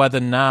wonder whether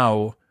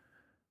now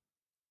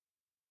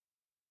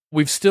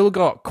we've still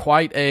got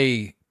quite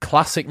a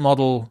classic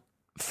model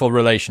for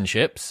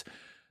relationships.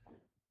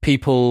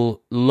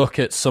 People look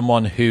at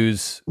someone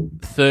who's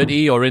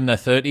 30 or in their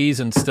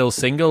 30s and still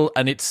single,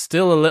 and it's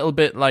still a little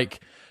bit like,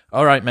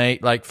 all right,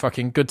 mate, like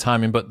fucking good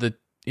timing, but the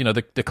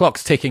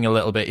clock's ticking a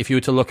little bit if you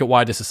were to look at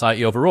wider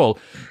society overall.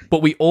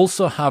 But we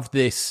also have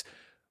this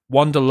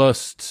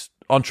wanderlust,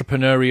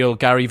 entrepreneurial,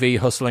 Gary V,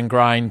 hustle and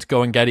grind,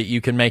 go and get it,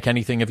 you can make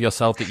anything of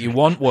yourself that you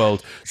want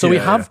world. So we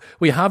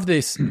have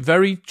this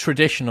very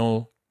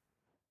traditional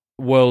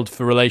world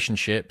for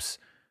relationships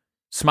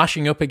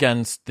smashing up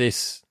against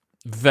this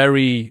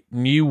very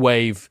new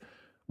wave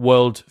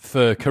world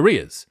for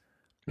careers.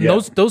 Yeah.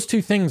 Those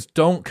 2 things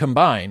don't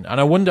combine, and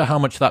I wonder how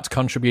much that's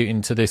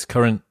contributing to this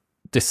current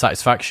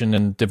dissatisfaction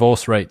and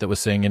divorce rate that we're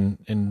seeing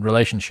in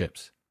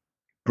relationships.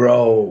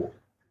 Bro,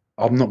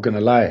 I'm not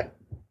gonna lie.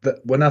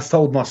 When I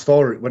told my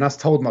story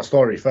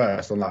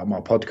first on like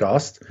my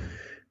podcast,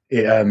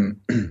 it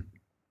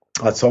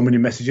I had so many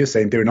messages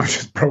saying, "Dude, I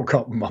just broke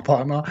up with my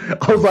partner."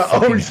 I was like,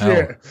 "Oh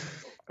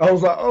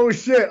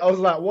shit!" I was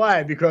like,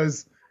 "Why?"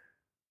 Because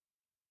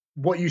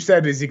what you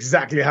said is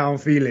exactly how I'm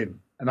feeling.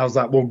 And I was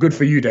like, well, good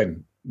for you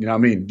then. You know what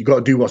I mean? You got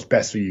to do what's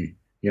best for you,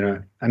 you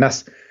know? And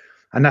that's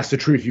the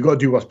truth. You got to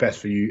do what's best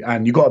for you,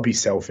 and you got to be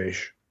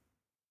selfish.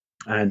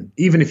 And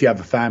even if you have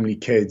a family,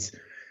 kids, you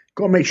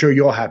got to make sure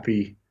you're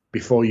happy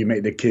before you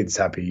make the kids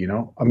happy, you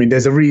know? I mean,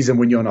 there's a reason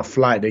when you're on a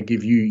flight, they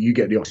give you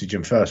get the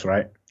oxygen first,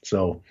 right?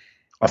 So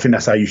I think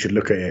that's how you should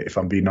look at it, if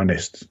I'm being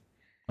honest.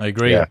 I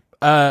agree. Yeah.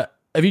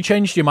 Have you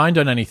changed your mind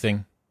on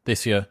anything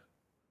this year?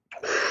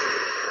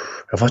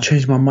 Have I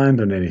changed my mind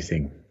on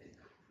anything?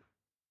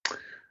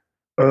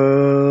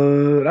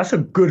 That's a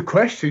good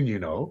question, you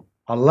know.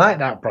 I like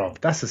that, bro.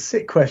 That's a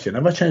sick question.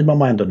 Have I changed my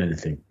mind on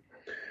anything?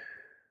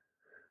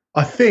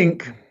 I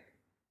think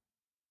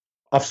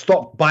I've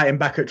stopped biting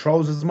back at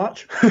trolls as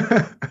much.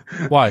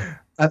 Why?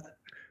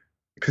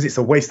 Because it's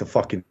a waste of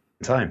fucking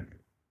time.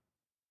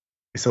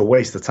 It's a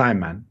waste of time,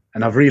 man.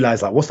 And I've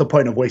realized, like, what's the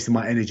point of wasting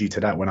my energy to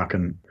that when I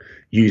can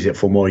use it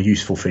for more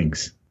useful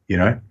things, you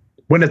know?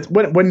 When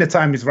the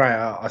time is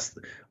right,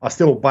 I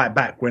still bite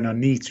back when I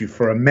need to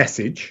for a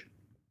message,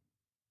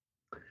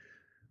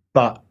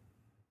 but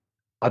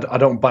I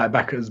don't bite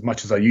back as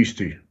much as I used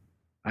to.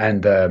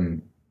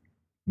 And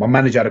My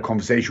manager had a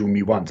conversation with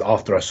me once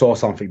after I saw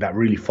something that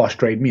really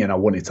frustrated me, and I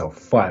wanted to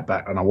fight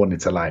back, and I wanted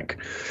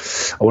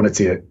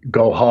to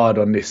go hard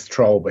on this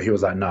troll, but he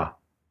was like, "Nah,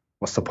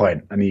 what's the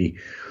point?" And he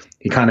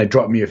kind of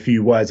dropped me a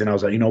few words, and I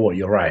was like, "You know what?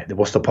 You're right.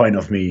 What's the point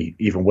of me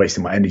even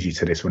wasting my energy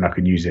to this when I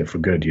can use it for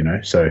good?" You know.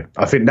 So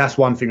I think that's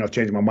one thing I've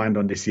changed my mind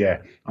on this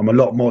year. I'm a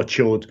lot more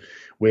chilled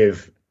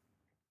with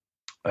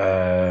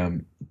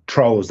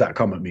trolls that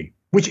come at me,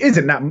 which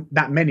isn't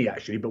that many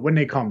actually, but when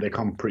they come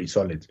pretty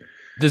solid.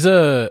 There's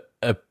a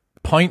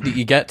point that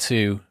you get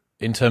to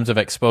in terms of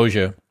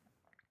exposure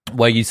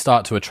where you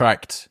start to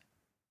attract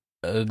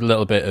a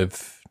little bit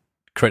of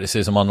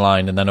criticism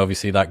online, and then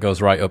obviously that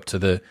goes right up to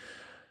the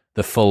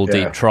full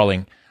deep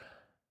trolling.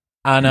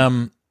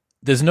 And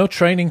there's no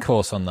training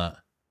course on that.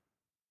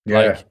 Yeah.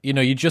 Like, you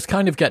know, you just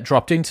kind of get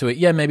dropped into it.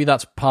 Yeah, maybe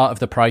that's part of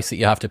the price that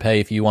you have to pay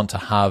if you want to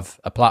have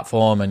a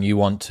platform and you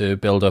want to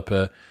build up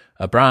a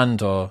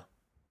brand or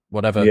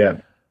whatever. Yeah.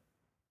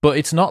 But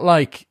it's not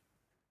like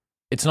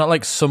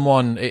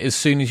someone, as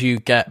soon as you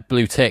get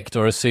blue ticked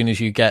or as soon as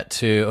you get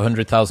to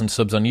 100,000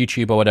 subs on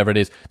YouTube or whatever it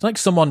is, it's like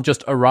someone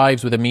just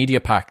arrives with a media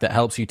pack that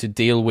helps you to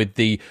deal with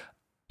the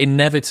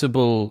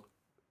inevitable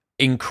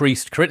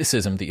increased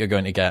criticism that you're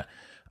going to get.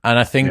 And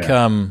I think,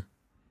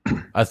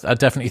 I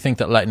definitely think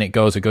that letting it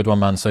go is a good one,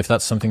 man. So if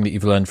that's something that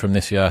you've learned from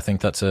this year, I think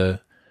that's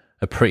a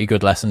pretty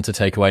good lesson to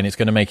take away, and it's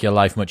going to make your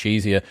life much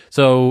easier.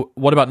 So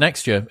what about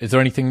next year? Is there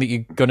anything that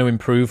you're going to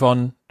improve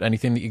on?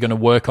 Anything that you're going to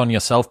work on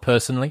yourself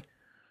personally?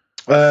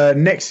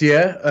 Next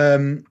year,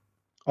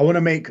 I want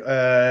to make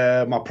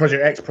my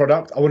Project X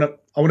product. I want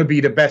to be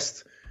the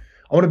best.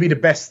 I want to be the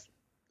best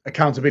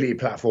accountability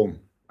platform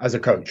as a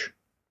coach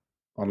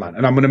online,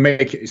 and I'm going to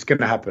make it. It's going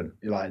to happen.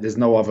 Like, there's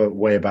no other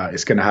way about it.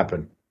 It's going to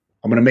happen.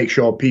 I'm going to make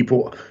sure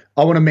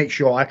I want to make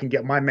sure I can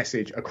get my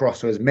message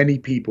across to as many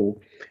people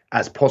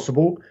as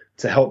possible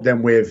to help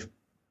them with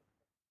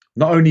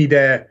not only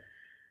their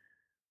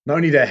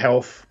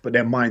health, but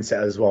their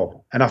mindset as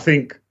well. And I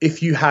think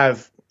if you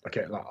have,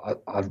 okay, like,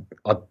 I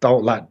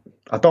don't like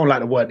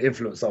the word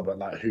influencer, but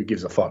like, who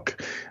gives a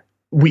fuck?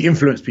 We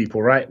influence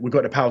people, right? We've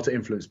got the power to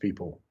influence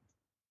people.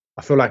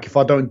 I feel like if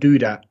I don't do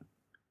that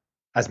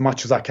as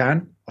much as I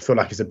can, I feel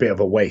like it's a bit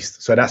of a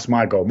waste. So that's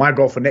my goal. My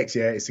goal for next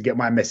year is to get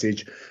my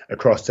message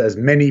across to as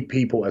many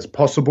people as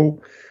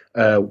possible,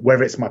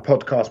 whether it's my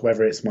podcast,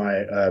 whether it's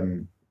my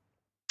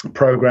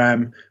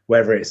program,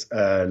 whether it's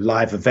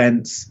live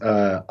events.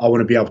 I want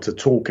to be able to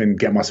talk and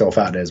get myself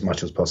out there as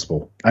much as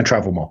possible and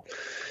travel more.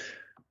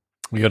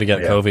 We got to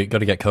get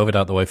COVID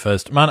out the way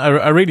first, man.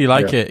 I really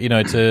like it. You know,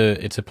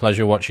 it's a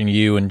pleasure watching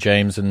you and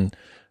James and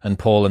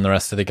Paul and the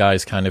rest of the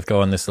guys kind of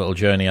go on this little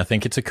journey. I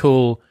think it's a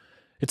cool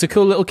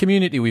little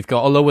community we've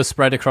got, although we're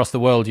spread across the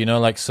world. You know,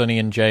 like Sonny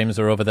and James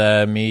are over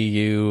there, me,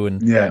 you,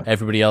 and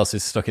everybody else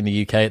is stuck in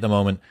the UK at the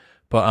moment.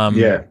 But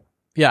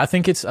I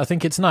think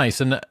it's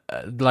nice. And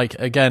like,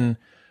 again,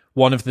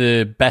 one of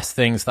the best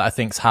things that I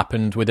think's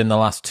happened within the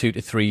last 2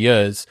 to 3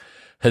 years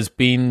has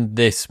been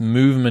this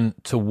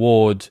movement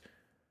toward,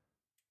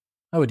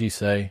 how would you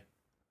say,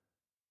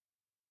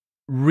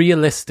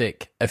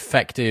 realistic,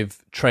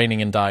 effective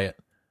training and diet.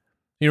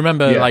 You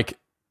remember like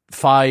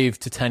 5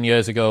 to 10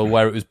 years ago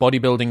where it was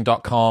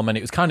bodybuilding.com and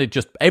it was kind of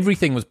just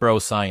everything was bro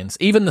science.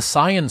 Even the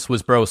science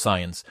was bro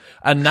science.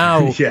 And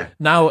now,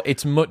 now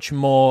it's much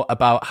more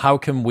about how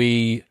can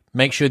we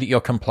make sure that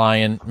you're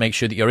compliant, make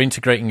sure that you're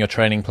integrating your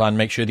training plan,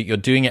 make sure that you're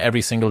doing it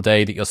every single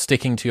day, that you're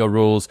sticking to your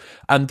rules,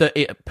 and that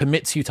it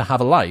permits you to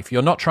have a life.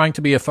 You're not trying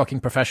to be a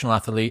fucking professional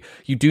athlete.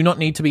 You do not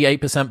need to be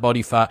 8%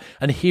 body fat.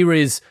 And here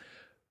is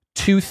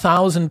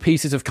 2,000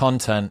 pieces of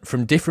content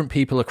from different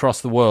people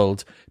across the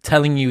world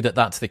telling you that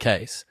that's the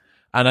case.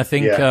 And I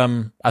think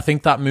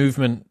that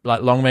movement,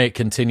 like, long may it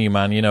continue,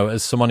 man. You know,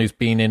 as someone who's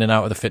been in and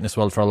out of the fitness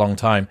world for a long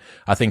time,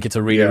 I think it's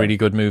a really, really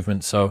good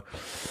movement. So,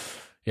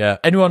 yeah.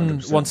 Anyone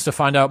 100%. Wants to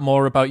find out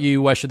more about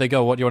you, where should they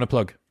go? What do you want to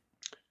plug?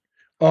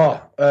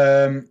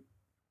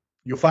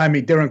 You'll find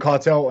me, Darren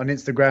Cartel, on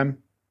Instagram.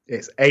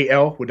 It's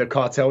AL with the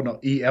cartel,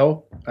 not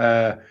EL.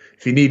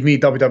 If you need me,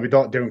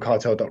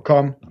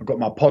 www.darrencartel.com. I've got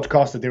my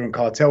podcast, The Darren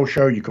Cartel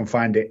Show. You can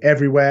find it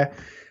everywhere.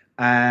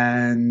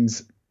 And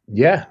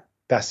yeah,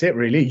 that's it,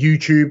 really.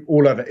 YouTube,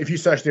 all of it. If you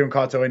search Darren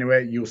Cartel anywhere,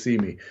 you'll see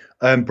me.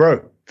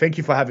 Bro, thank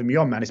you for having me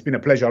on, man. It's been a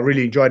pleasure. I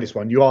really enjoyed this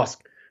one. You ask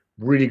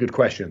really good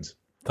questions.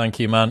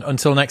 Thank you, man.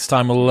 Until next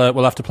time,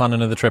 we'll have to plan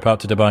another trip out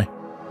to Dubai.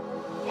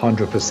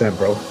 100%,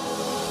 bro.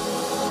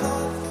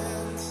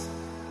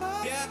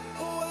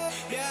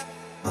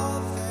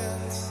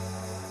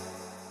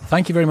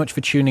 Thank you very much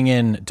for tuning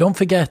in. Don't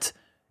forget,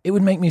 it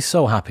would make me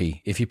so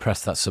happy if you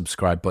press that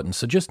subscribe button.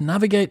 So just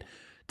navigate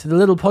to the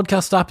little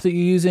podcast app that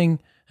you're using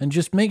and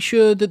just make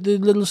sure that the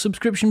little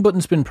subscription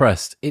button's been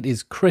pressed. It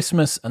is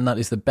Christmas, and that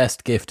is the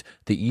best gift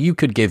that you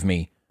could give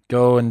me.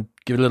 Go and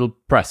give it a little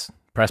press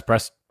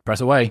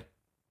away.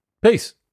 Peace.